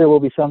sure there will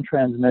be some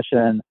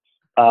transmission.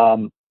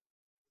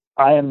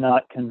 I am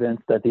not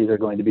convinced that these are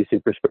going to be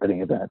super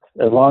spreading events,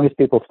 as long as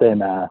people stay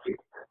masked.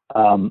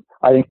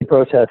 I think the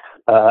protests,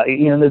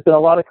 there's been a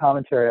lot of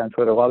commentary on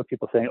Twitter, a lot of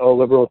people saying, oh,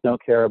 liberals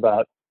don't care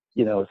about,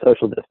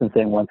 social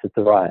distancing once it's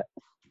a riot.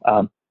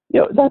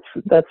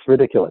 That's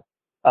ridiculous.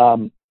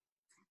 I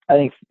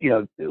think,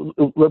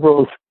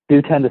 liberals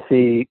do tend to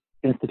see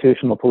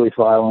institutional police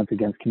violence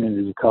against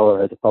communities of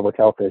color as a public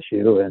health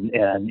issue. And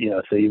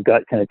so you've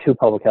got kind of two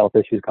public health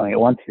issues going at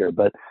once here,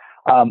 but,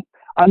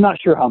 I'm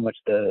not sure how much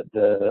the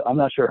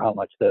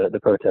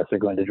protests are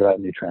going to drive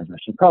new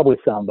transmission. Probably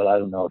some, but I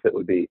don't know if it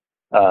would be,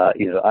 I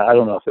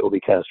don't know if it will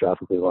be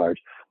catastrophically large.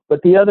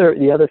 But the other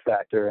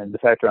factor, and the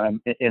factor I'm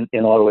in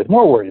a lot of ways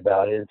more worried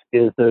about, is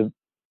the,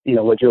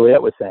 what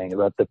Juliet was saying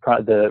about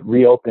the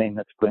reopening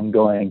that's been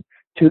going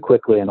too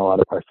quickly in a lot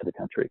of parts of the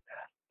country,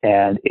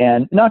 and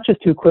not just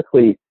too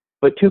quickly,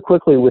 but too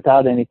quickly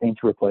without anything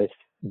to replace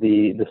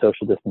the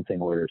social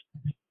distancing orders.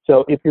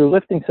 So if you're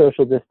lifting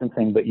social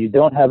distancing, but you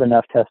don't have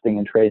enough testing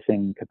and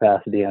tracing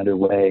capacity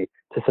underway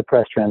to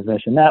suppress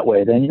transmission that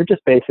way, then you're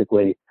just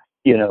basically,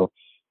 you've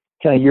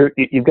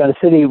got a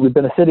city, we've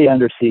been a city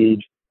under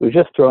siege, we've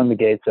just thrown the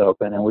gates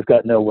open, and we've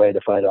got no way to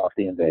fight off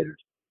the invaders.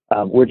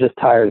 We're just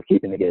tired of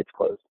keeping the gates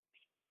closed.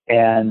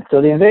 And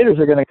so the invaders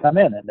are going to come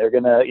in, and they're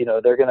going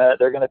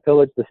to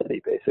pillage the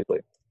city,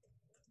 basically,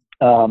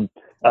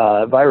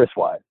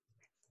 virus-wide.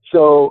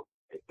 So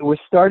we're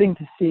starting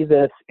to see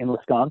this in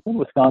Wisconsin.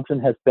 Wisconsin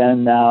has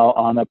been now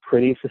on a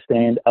pretty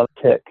sustained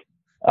uptick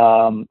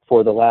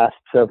for the last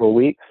several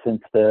weeks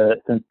since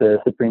the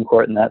Supreme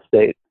Court in that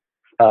state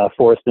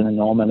forced an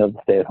annulment of the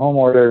stay-at-home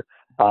order.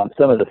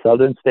 Some of the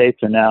southern states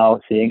are now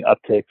seeing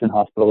upticks in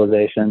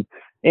hospitalization.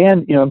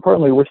 And,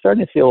 importantly, we're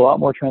starting to see a lot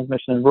more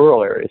transmission in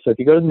rural areas. So if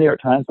you go to the New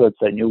York Times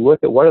website and you look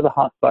at what are the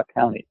hotspot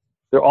counties,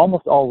 they're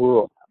almost all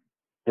rural.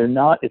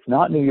 It's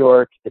not New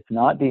York, it's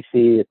not DC,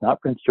 it's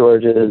not Prince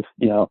George's,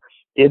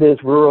 it is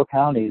rural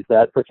counties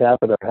that per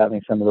capita are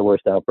having some of the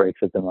worst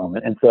outbreaks at the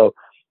moment. And so,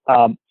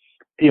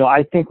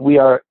 I think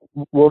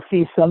we'll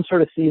see some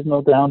sort of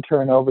seasonal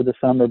downturn over the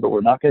summer, but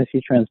we're not going to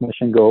see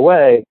transmission go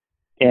away.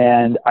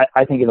 And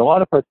I think in a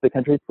lot of parts of the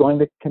country, it's going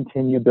to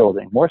continue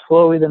building more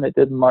slowly than it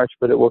did in March,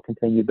 but it will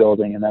continue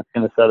building. And that's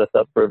going to set us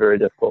up for a very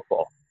difficult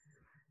fall.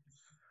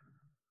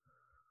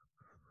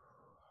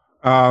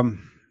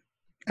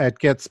 It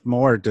gets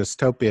more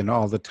dystopian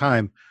all the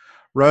time.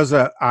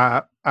 Rosa,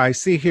 I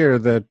see here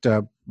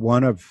that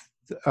one of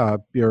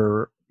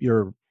your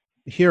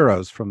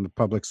heroes from the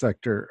public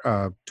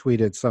sector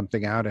tweeted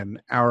something out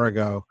an hour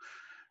ago.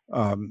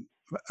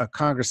 A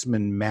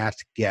Congressman Matt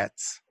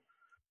Gaetz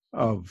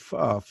of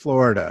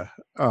Florida.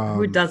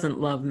 Who doesn't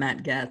love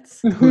Matt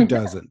Gaetz? Who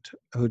doesn't?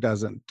 Who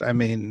doesn't? I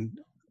mean,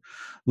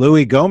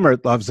 Louis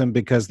Gohmert loves him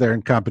because they're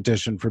in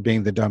competition for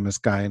being the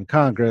dumbest guy in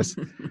Congress.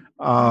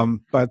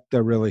 But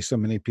there are really so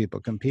many people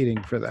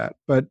competing for that.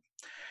 But,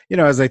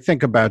 as I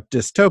think about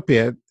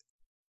dystopia,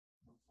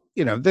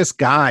 this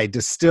guy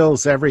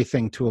distills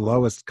everything to a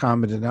lowest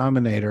common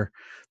denominator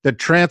that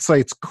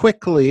translates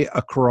quickly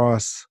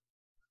across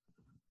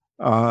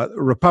the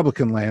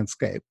Republican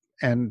landscape.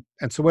 And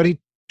so what he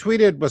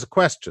tweeted was a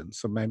question,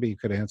 so maybe you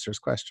could answer his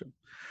question.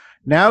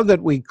 Now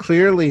that we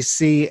clearly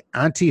see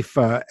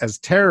Antifa as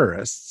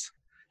terrorists,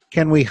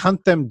 can we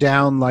hunt them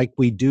down like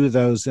we do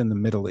those in the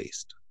Middle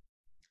East?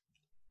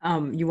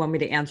 You want me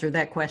to answer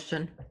that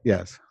question?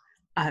 Yes.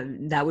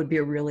 That would be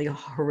a really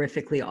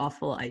horrifically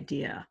awful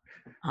idea.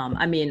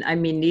 I mean,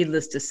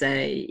 needless to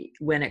say,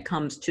 when it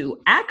comes to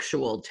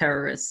actual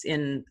terrorists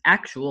in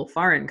actual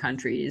foreign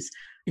countries,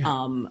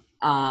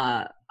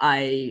 I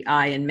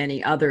and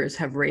many others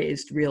have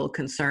raised real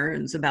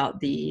concerns about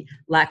the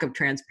lack of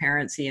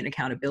transparency and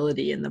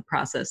accountability in the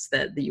process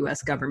that the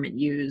U.S. government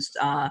used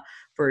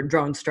for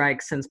drone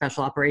strikes and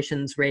special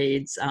operations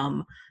raids,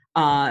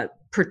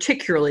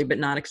 particularly but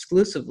not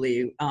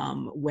exclusively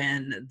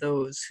when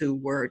those who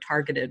were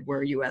targeted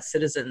were U.S.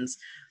 citizens.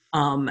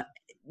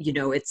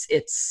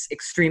 It's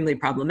extremely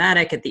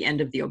problematic. At the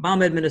end of the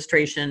Obama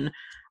administration,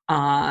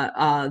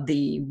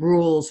 the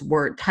rules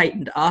were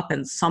tightened up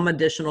and some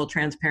additional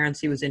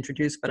transparency was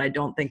introduced, but I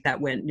don't think that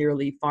went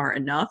nearly far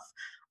enough.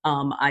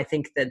 I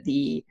think that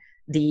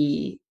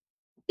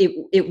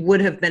it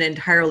would have been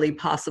entirely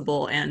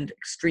possible and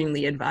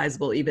extremely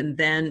advisable even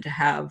then to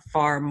have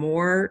far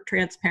more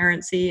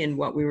transparency in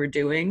what we were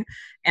doing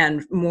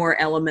and more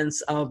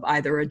elements of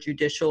either a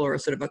judicial or a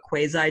sort of a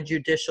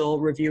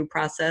quasi-judicial review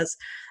process.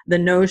 The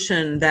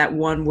notion that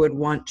one would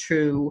want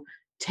to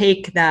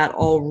take that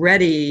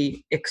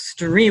already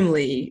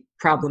extremely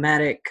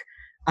problematic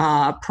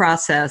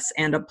process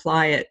and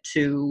apply it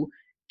to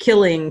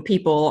killing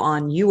people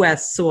on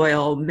U.S.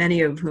 soil,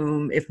 many of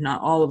whom, if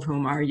not all of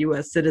whom, are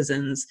U.S.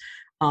 citizens,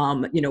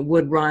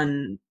 would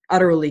run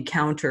utterly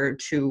counter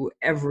to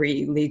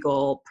every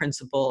legal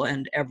principle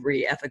and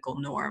every ethical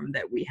norm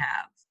that we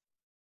have.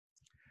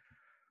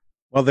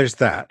 Well, there's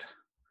that.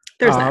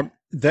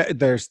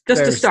 There's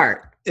a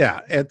start. Yeah,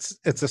 it's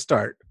a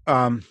start.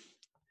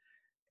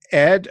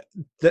 Ed,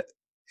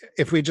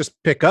 if we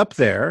just pick up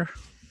there,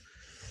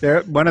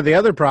 one of the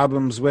other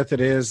problems with it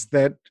is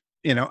that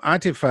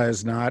Antifa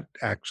is not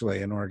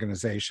actually an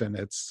organization.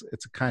 It's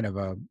a kind of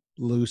a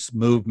loose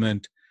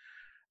movement.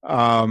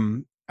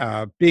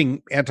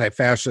 Being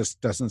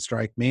anti-fascist doesn't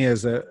strike me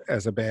as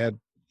a bad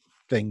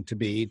thing to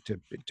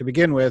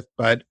begin with,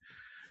 but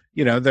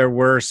there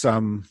were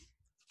some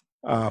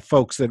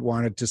folks that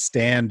wanted to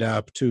stand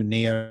up to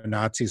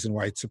neo-Nazis and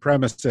white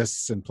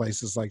supremacists in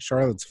places like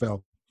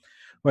Charlottesville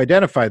who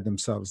identified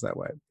themselves that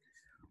way.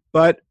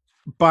 But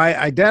by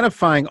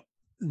identifying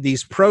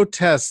these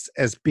protests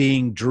as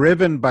being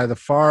driven by the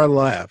far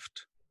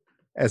left,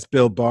 as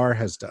Bill Barr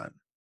has done,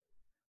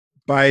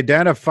 by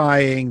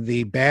identifying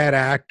the bad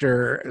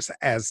actors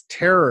as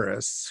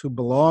terrorists who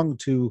belong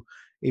to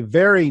a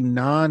very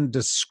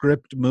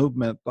nondescript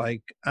movement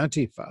like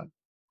Antifa,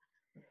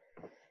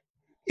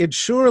 it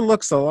sure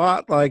looks a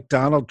lot like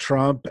Donald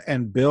Trump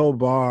and Bill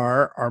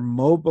Barr are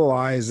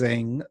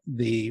mobilizing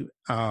the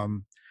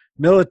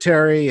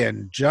military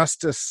and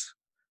justice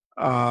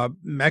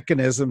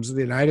mechanisms of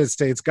the United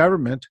States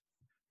government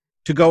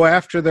to go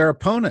after their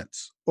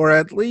opponents, or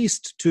at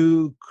least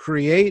to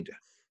create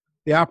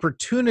the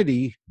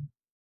opportunity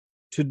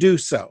to do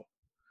so.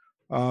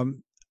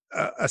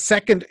 A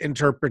second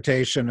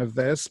interpretation of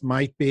this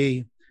might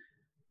be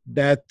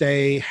that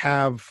they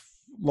have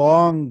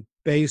long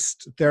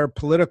based their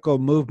political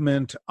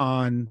movement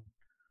on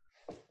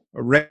a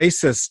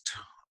racist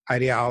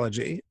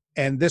ideology,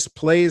 and this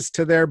plays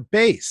to their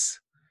base,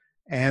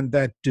 and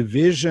that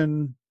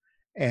division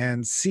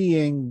and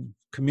seeing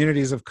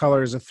communities of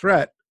color as a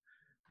threat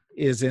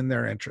is in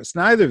their interest.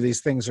 Neither of these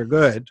things are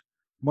good.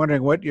 I'm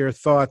wondering what your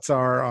thoughts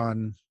are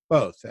on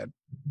both, Ed.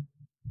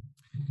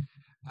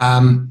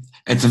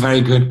 It's a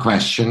very good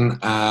question.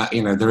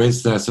 There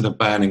is the sort of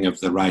burning of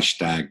the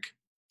Reichstag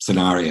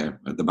scenario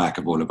at the back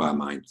of all of our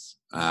minds.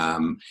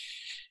 The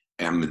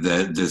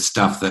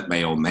stuff that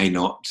may or may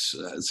not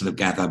sort of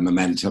gather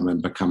momentum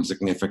and become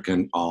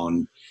significant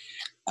on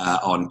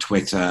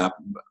Twitter,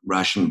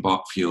 Russian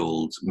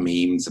bot-fueled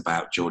memes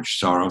about George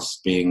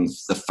Soros being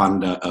the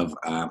funder of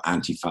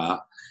Antifa,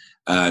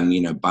 and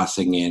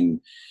busing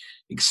in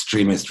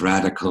extremist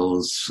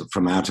radicals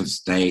from out of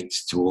state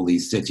to all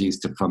these cities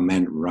to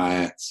foment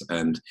riots,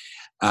 and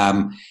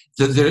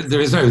there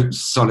is no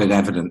solid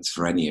evidence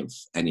for any of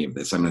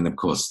this. I mean, of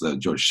course, the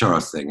George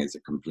Soros thing is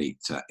a complete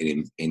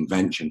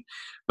invention,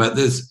 but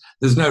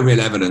there's no real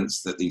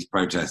evidence that these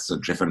protests are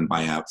driven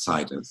by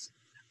outsiders.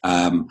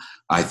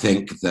 I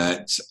think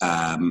that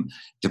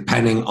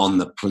depending on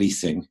the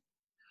policing,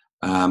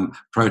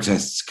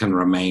 protests can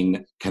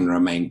remain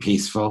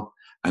peaceful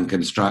and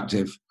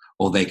constructive,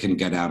 or they can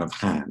get out of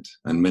hand.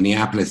 And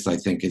Minneapolis, I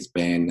think, has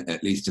been,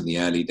 at least in the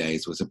early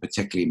days, was a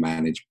particularly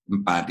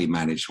badly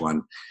managed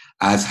one,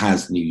 as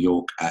has New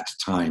York at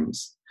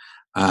times.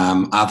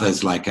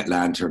 Others, like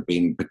Atlanta, have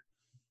been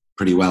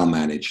pretty well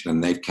managed,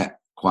 and they've kept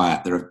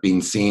quiet. There have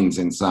been scenes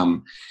in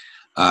some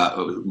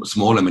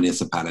smaller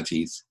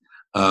municipalities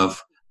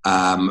of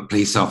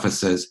police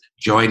officers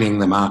joining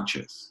the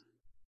marchers.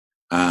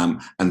 And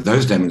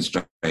those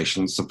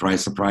demonstrations,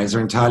 surprise, surprise,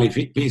 are entirely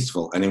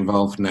peaceful and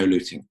involve no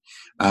looting.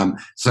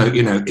 So,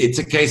 it's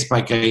a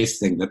case-by-case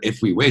thing that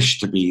if we wish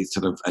to be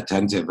sort of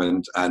attentive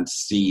and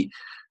see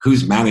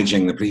who's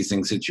managing the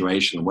policing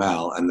situation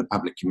well and the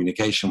public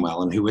communication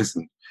well and who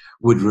isn't,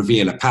 would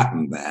reveal a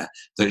pattern there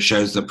that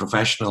shows that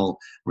professional,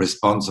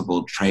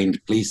 responsible, trained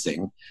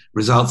policing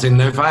results in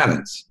no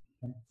violence.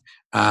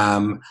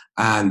 And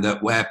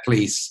that where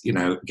police,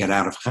 get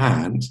out of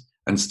hand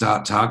and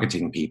start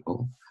targeting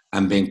people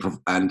and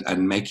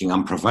making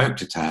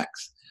unprovoked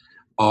attacks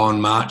on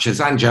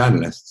marchers and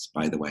journalists,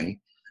 by the way,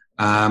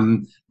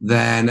 then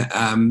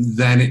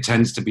it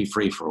tends to be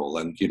free for all,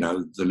 and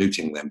the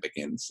looting then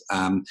begins.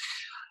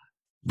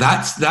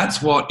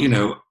 That's what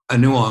a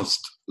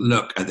nuanced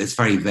look at this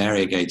very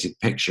variegated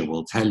picture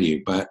will tell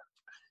you. But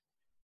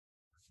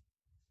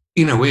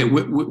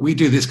we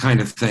do this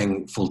kind of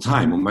thing full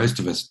time, or most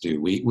of us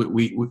do.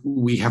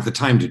 We have the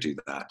time to do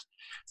that.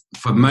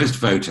 For most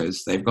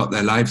voters, they've got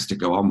their lives to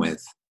go on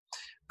with.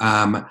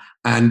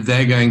 and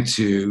they're going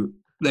to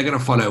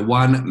follow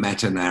one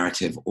meta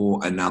narrative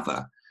or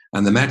another.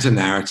 And the meta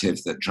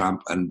narrative that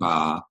Trump and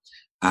Barr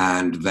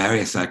and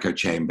various echo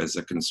chambers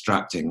are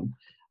constructing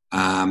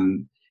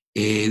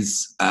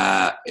is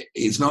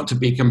not to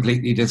be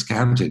completely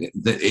discounted.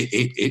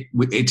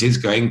 It is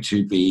going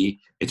to be,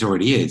 it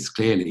already is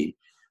clearly,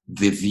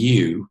 the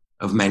view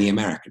of many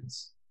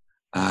Americans.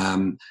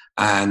 And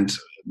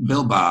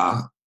Bill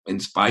Barr, in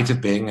spite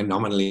of being a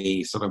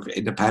nominally sort of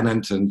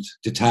independent and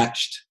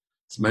detached,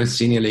 most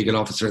senior legal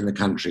officer in the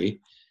country,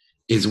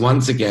 is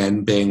once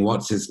again being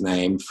what's his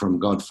name from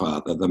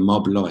Godfather, the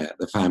mob lawyer,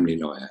 the family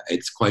lawyer.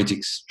 It's quite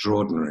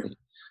extraordinary.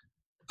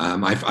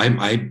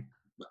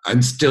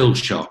 I'm still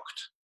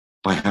shocked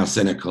by how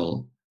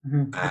cynical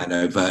and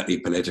overtly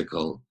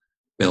political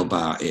Bill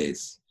Barr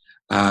is.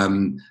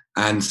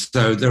 And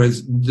so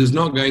there's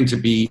not going to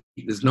be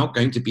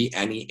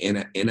any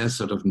inner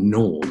sort of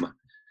norm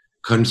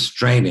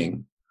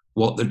constraining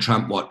what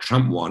Trump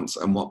wants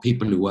and what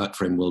people who work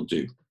for him will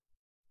do.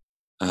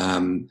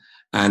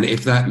 And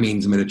if that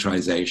means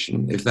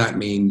militarization, if that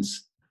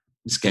means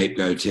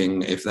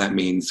scapegoating, if that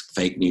means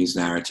fake news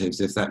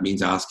narratives, if that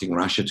means asking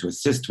Russia to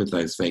assist with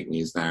those fake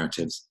news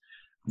narratives,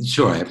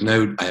 sure, I have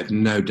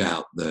no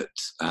doubt that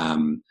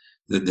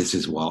that this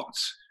is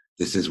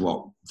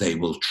what they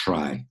will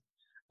try.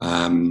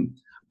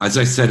 As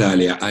I said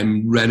earlier,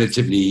 I'm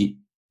relatively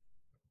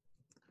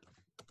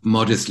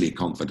modestly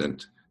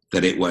confident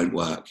that it won't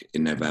work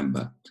in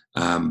November,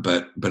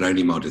 but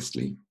only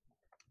modestly.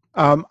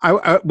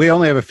 We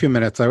only have a few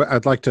minutes.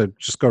 I'd like to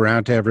just go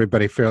around to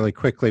everybody fairly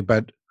quickly,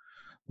 but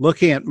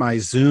looking at my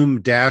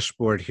Zoom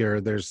dashboard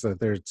here, there's a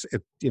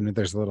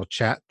little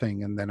chat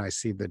thing, and then I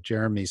see that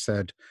Jeremy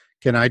said,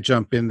 "Can I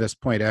jump in this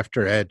point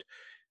after Ed?"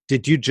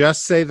 Did you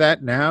just say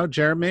that now,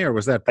 Jeremy, or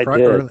was that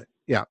early?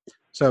 Yeah.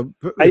 So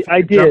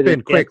I did. Jump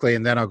in quickly,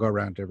 and then I'll go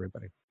around to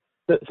everybody.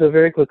 So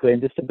very quickly,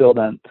 and just to build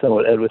on some of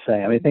what Ed was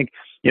saying, I mean, I think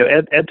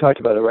Ed talked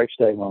about a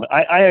Reichstag moment.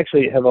 I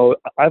actually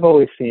I've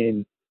always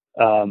seen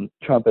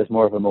Trump as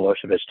more of a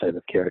Milosevic type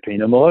of character.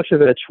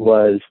 Milosevic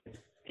was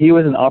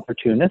an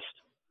opportunist,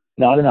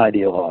 not an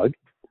ideologue,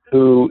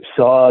 who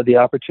saw the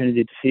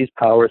opportunity to seize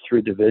power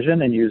through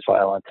division and use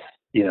violence,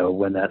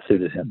 when that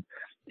suited him.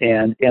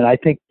 And I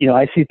think,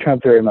 I see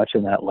Trump very much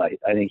in that light.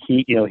 I think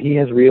he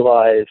has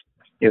realized,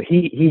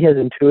 he has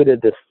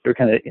intuited this, or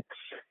kind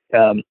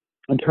of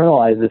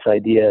internalized this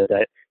idea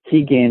that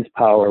he gains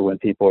power when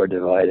people are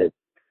divided.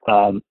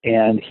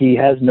 And he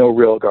has no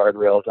real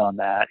guardrails on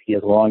that. He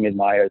has long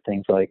admired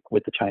things like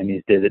what the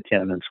Chinese did at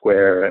Tiananmen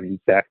Square. I mean,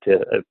 back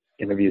to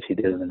interviews he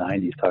did in the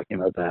 90s talking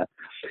about that.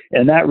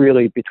 And that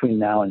really, between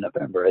now and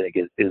November, I think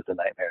is the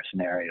nightmare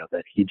scenario,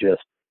 that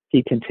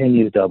he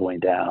continues doubling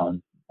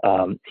down.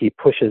 He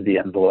pushes the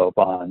envelope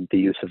on the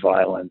use of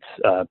violence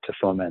to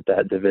foment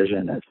that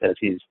division, as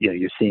he's,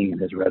 you're seeing in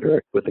his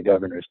rhetoric with the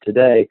governors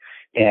today.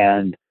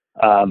 And,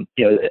 I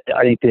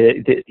think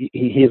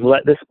he's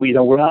let this,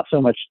 we're not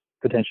so much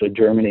potentially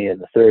Germany in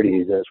the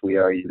 30s as we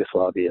are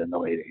Yugoslavia in the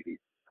late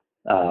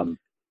 80s.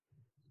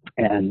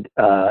 And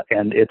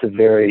it's a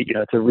very,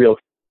 it's a real,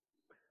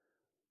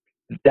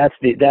 that's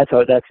the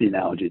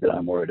analogy that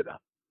I'm worried about.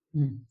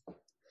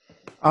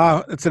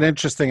 It's an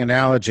interesting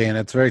analogy, and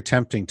it's very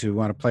tempting to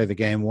want to play the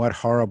game. What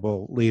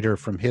horrible leader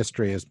from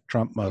history is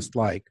Trump most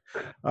like?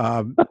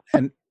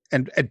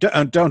 And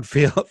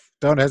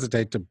don't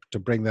hesitate to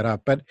bring that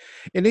up. But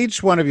in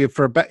each one of you,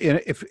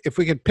 if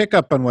we could pick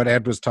up on what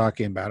Ed was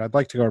talking about, I'd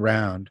like to go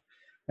around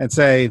and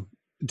say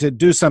to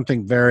do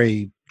something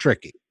very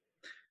tricky,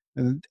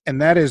 and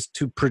that is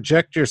to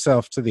project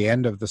yourself to the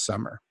end of the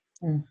summer,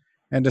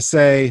 and to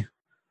say,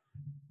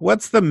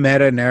 what's the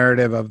meta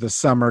narrative of the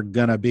summer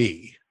gonna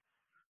be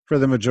for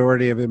the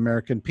majority of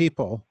American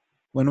people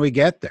when we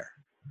get there?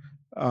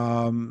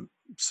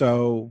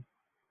 So,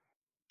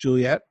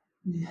 Juliet?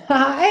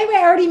 I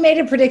already made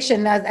a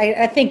prediction.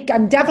 I think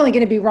I'm definitely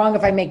going to be wrong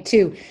if I make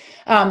two.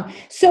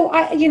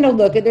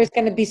 Look, there's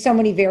going to be so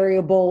many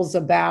variables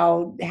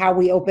about how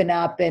we open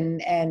up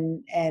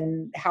and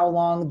how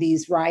long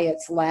these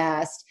riots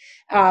last.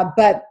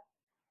 But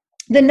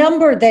the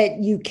number that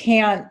you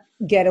can't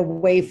get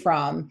away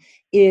from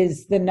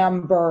is the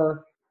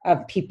number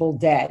of people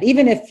dead.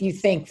 Even if you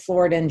think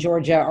Florida and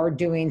Georgia are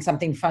doing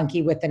something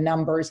funky with the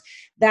numbers,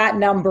 that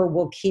number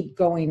will keep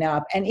going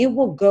up, and it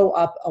will go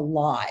up a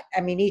lot.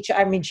 I mean,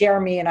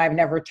 Jeremy and I've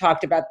never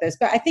talked about this,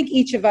 but I think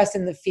each of us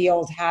in the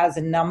field has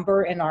a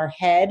number in our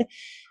head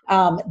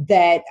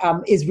that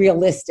is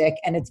realistic,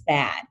 and it's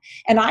bad.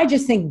 And I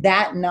just think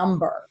that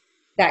number,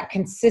 that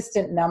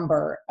consistent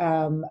number,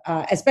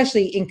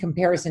 especially in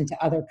comparison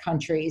to other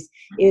countries,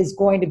 is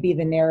going to be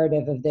the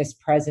narrative of this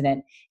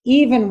president.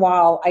 Even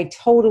while I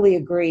totally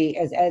agree,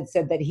 as Ed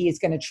said, that he is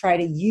going to try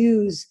to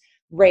use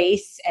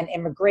race and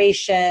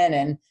immigration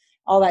and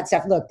all that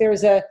stuff. Look,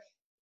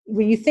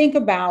 when you think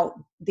about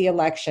the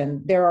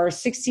election, there are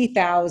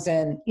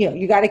 60,000,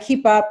 you got to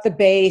keep up the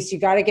base. You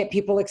got to get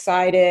people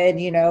excited.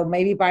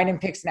 Maybe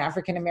Biden picks an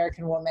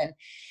African-American woman.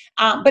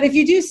 But if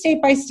you do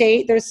state by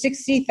state, there's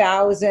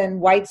 60,000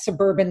 white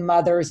suburban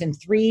mothers in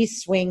 3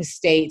 swing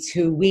states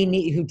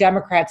who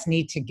Democrats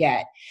need to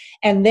get.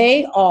 And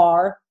they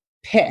are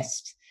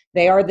pissed.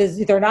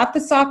 They're not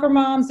the soccer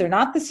moms. They're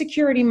not the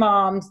security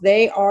moms.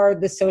 They are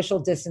the social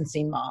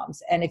distancing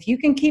moms. And if you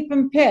can keep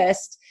them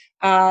pissed,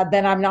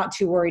 then I'm not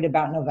too worried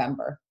about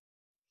November.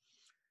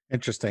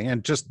 Interesting.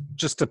 And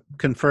just to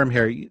confirm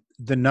here,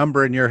 the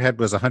number in your head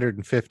was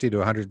 150 to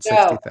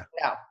 160,000.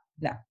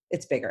 No,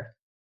 it's bigger.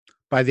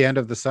 By the end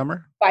of the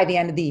summer? By the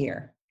end of the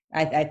year.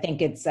 I think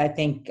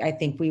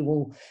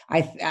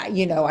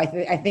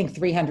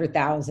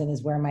 300,000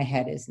 is where my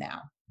head is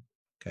now.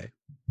 Okay.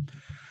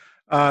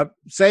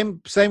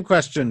 Same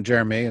question,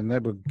 Jeremy, and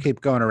then we'll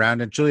keep going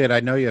around. And Juliet, I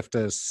know you have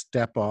to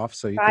step off,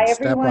 so you can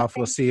step off.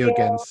 We'll see you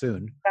again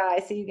soon. Bye.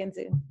 See you again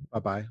soon.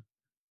 Bye-bye.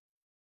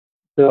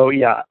 So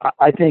yeah,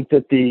 I think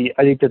that the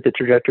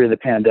trajectory of the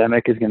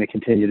pandemic is going to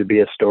continue to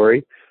be a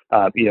story.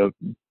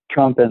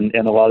 Trump and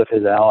a lot of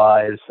his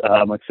allies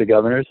amongst the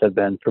governors have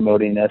been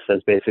promoting this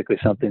as basically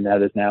something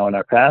that is now in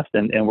our past,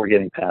 and we're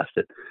getting past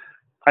it.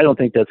 I don't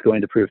think that's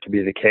going to prove to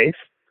be the case.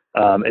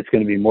 It's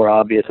going to be more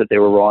obvious that they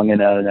were wrong in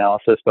that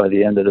analysis by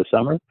the end of the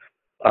summer.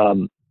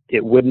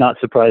 It would not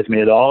surprise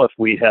me at all if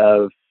we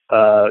have,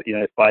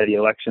 if by the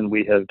election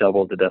we have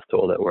doubled the death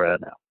toll that we're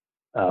at now.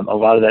 A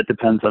lot of that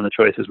depends on the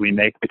choices we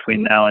make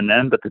between now and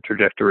then, but the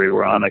trajectory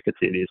we're on, I could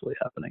see it easily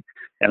happening.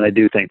 And I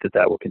do think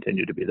that will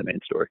continue to be the main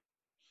story.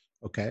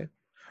 Okay.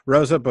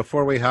 Rosa,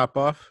 before we hop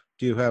off,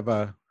 do you have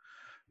a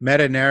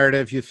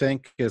meta-narrative you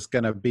think is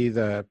going to be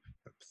the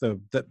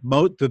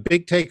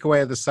big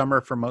takeaway of the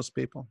summer for most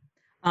people?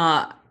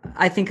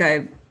 I think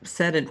I've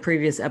said in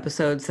previous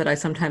episodes that I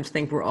sometimes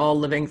think we're all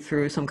living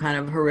through some kind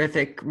of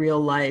horrific real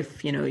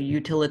life,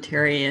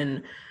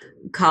 utilitarian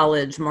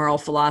college moral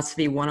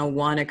philosophy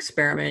 101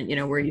 experiment,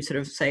 where you sort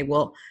of say,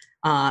 well,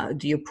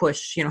 do you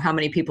push, how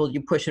many people do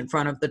you push in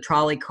front of the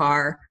trolley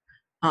car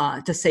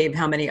to save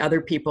how many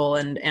other people?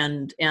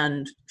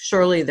 And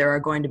surely there are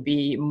going to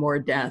be more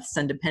deaths,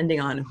 and depending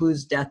on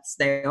whose deaths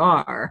they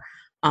are,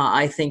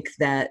 I think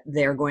that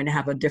they're going to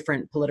have a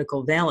different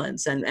political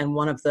valence. And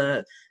one of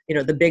the,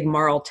 the big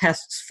moral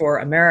tests for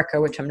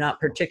America, which I'm not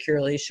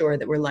particularly sure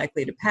that we're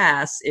likely to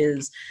pass,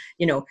 is,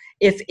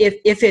 if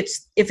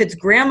it's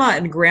grandma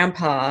and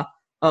grandpa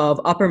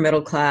of upper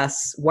middle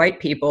class white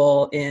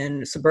people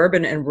in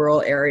suburban and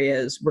rural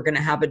areas, we're going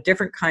to have a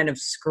different kind of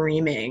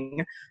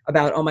screaming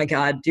about, oh my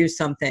God, do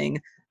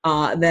something,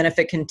 than if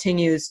it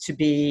continues to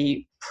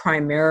be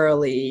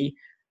primarily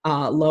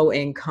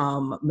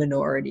low-income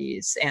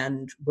minorities.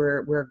 And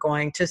we're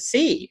going to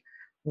see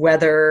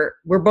whether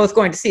we're both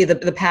going to see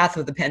the path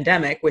of the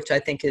pandemic, which I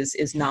think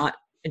is not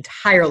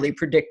entirely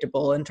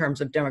predictable in terms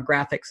of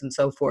demographics and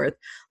so forth.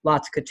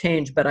 Lots could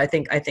change, but I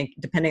think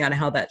depending on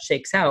how that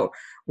shakes out,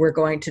 we're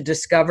going to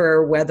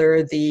discover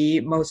whether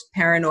the most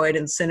paranoid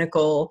and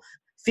cynical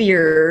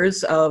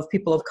fears of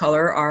people of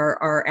color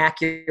are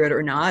accurate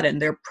or not,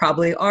 and they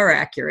probably are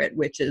accurate,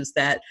 which is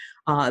that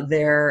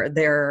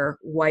their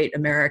white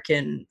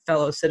American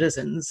fellow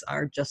citizens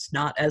are just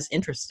not as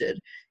interested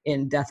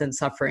in death and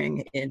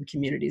suffering in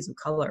communities of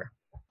color.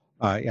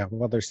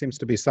 Well, there seems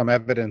to be some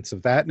evidence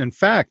of that. And in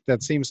fact,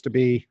 that seems to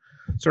be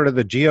sort of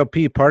the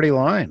GOP party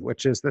line,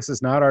 which is this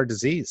is not our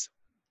disease.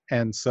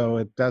 And so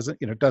it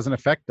doesn't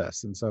affect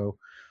us. And so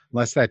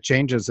unless that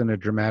changes in a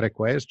dramatic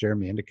way, as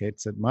Jeremy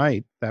indicates it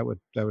might, that would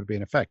be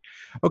an effect.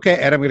 Okay,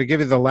 Ed, I'm going to give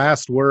you the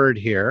last word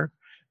here.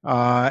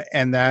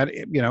 And that,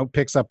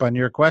 picks up on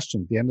your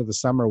question. At the end of the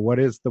summer, what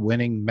is the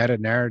winning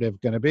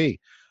meta-narrative going to be?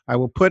 I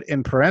will put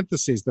in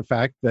parentheses the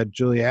fact that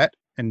Juliet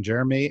and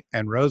Jeremy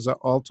and Rosa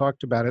all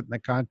talked about it in the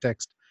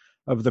context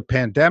of the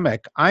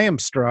pandemic. I am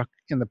struck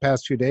in the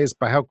past few days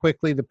by how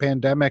quickly the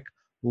pandemic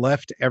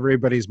left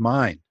everybody's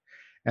mind.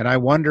 And I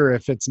wonder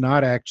if it's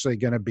not actually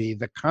going to be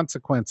the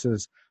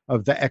consequences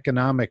of the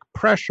economic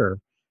pressure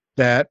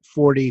that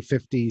 40,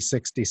 50,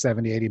 60,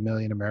 70, 80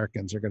 million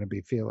Americans are going to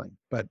be feeling.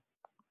 But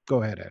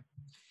go ahead, Ed.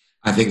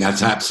 I think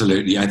that's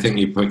absolutely, I think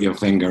you put your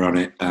finger on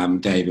it,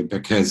 David,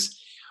 because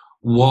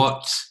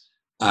what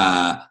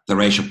the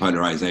racial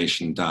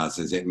polarization does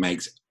is it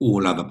makes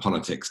all other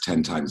politics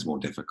 10 times more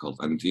difficult.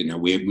 And,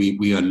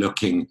 we are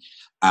looking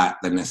at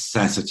the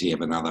necessity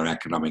of another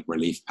economic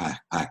relief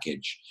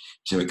package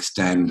to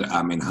extend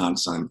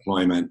enhanced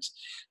unemployment,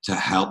 to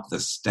help the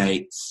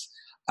states,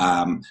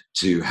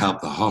 to help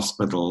the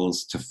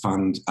hospitals, to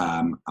fund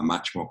a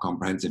much more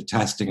comprehensive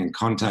testing and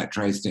contact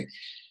tracing.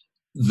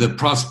 The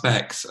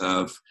prospects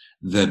of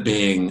there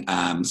being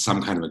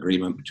some kind of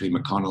agreement between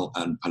McConnell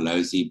and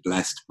Pelosi,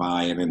 blessed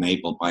by and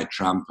enabled by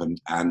Trump and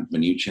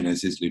Mnuchin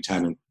as his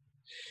lieutenant,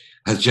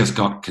 has just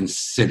got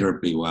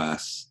considerably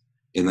worse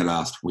in the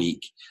last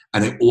week.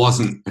 And it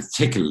wasn't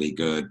particularly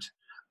good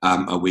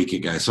a week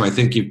ago. So I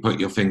think you put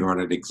your finger on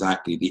it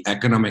exactly. The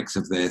economics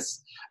of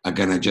this are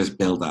going to just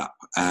build up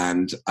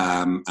and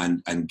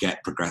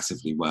get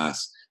progressively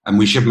worse. And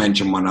we should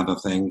mention one other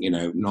thing,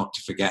 not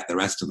to forget the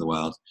rest of the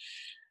world.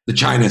 The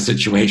China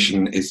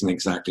situation isn't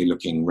exactly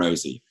looking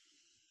rosy.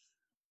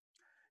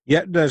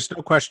 Yeah, there's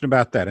no question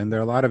about that, and there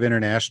are a lot of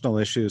international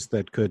issues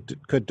that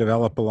could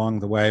develop along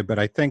the way. But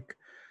I think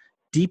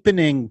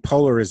deepening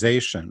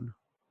polarization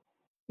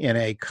in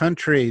a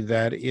country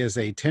that is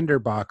a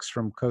tinderbox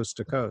from coast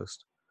to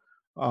coast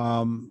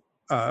um,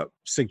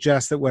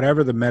 suggests that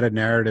whatever the meta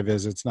narrative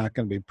is, it's not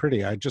going to be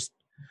pretty. I just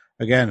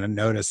again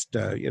noticed,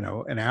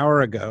 an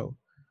hour ago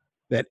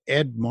that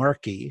Ed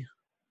Markey,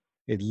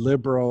 a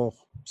liberal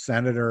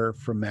senator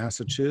from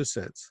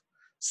Massachusetts,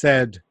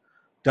 said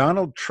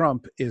Donald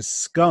Trump is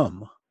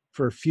scum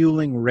for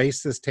fueling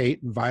racist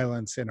hate and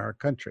violence in our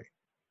country.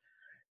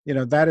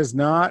 That is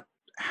not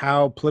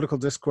how political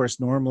discourse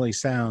normally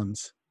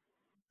sounds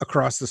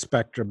across the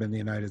spectrum in the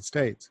United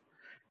States.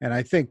 And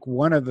I think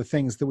one of the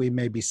things that we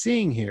may be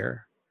seeing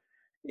here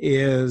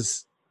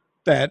is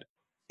that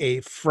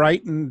a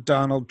frightened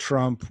Donald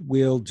Trump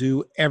will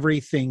do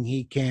everything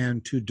he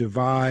can to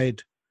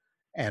divide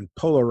and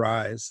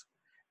polarize,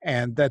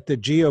 and that the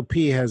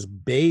GOP has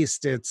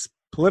based its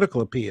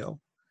political appeal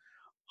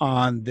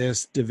on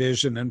this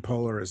division and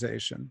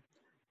polarization.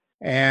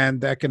 And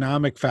the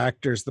economic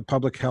factors, the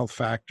public health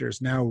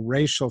factors, now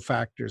racial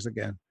factors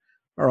again,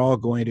 are all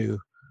going to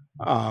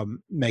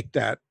make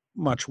that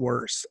much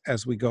worse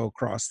as we go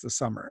across the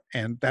summer.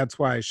 And that's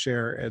why I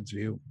share Ed's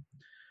view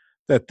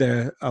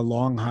that a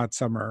long, hot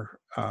summer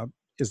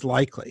is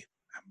likely,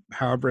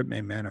 however it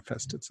may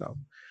manifest itself.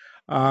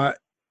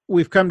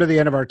 We've come to the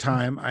end of our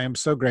time. I am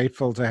so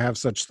grateful to have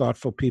such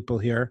thoughtful people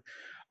here.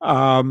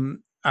 I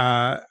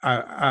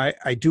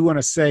do want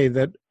to say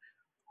that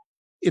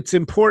it's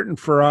important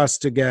for us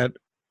to get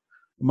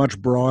a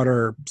much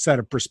broader set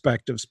of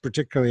perspectives,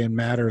 particularly in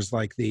matters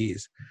like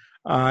these.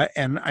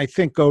 And I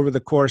think over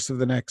the course of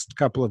the next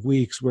couple of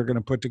weeks, we're going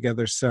to put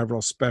together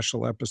several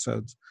special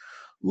episodes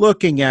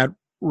looking at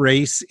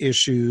race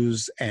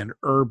issues and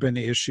urban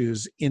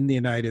issues in the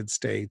United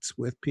States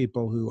with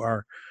people who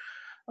are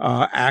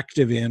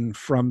active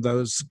from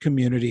those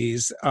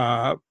communities.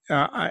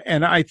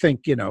 And I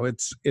think,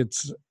 it's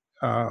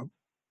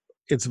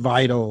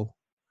vital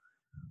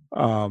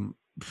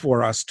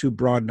for us to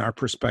broaden our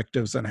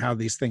perspectives on how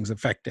these things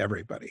affect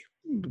everybody.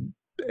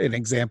 An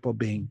example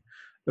being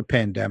the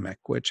pandemic,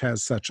 which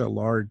has such a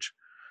large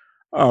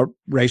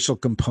racial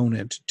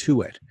component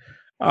to it,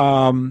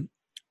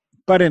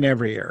 but in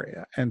every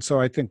area. And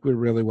so I think we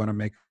really want to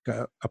make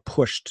a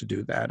push to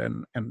do that.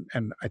 And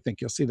I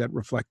think you'll see that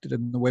reflected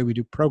in the way we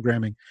do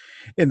programming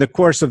in the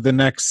course of the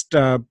next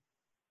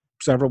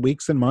several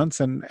weeks and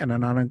months and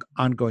on an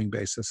ongoing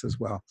basis as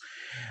well.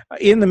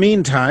 In the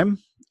meantime,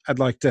 I'd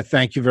like to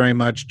thank you very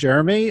much,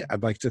 Jeremy.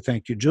 I'd like to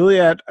thank you,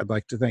 Juliet. I'd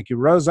like to thank you,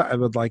 Rosa. I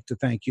would like to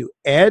thank you,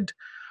 Ed.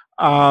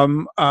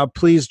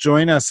 Please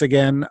join us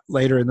again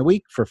later in the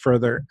week for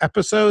further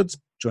episodes.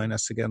 Join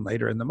us again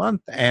later in the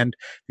month. And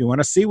if you want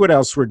to see what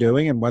else we're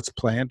doing and what's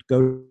planned,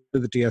 go to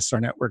the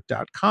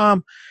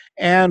dsrnetwork.com.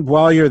 And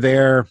while you're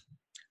there,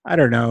 I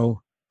don't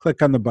know,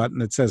 click on the button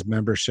that says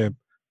membership.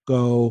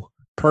 Go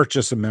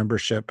purchase a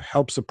membership,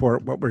 help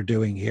support what we're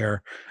doing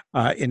here.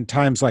 In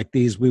times like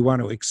these, we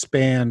want to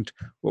expand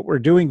what we're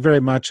doing very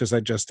much, as I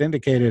just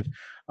indicated,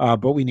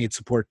 but we need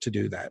support to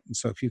do that. And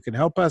so if you can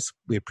help us,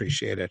 we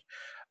appreciate it.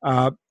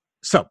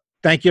 So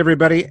thank you,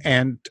 everybody,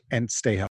 and stay healthy.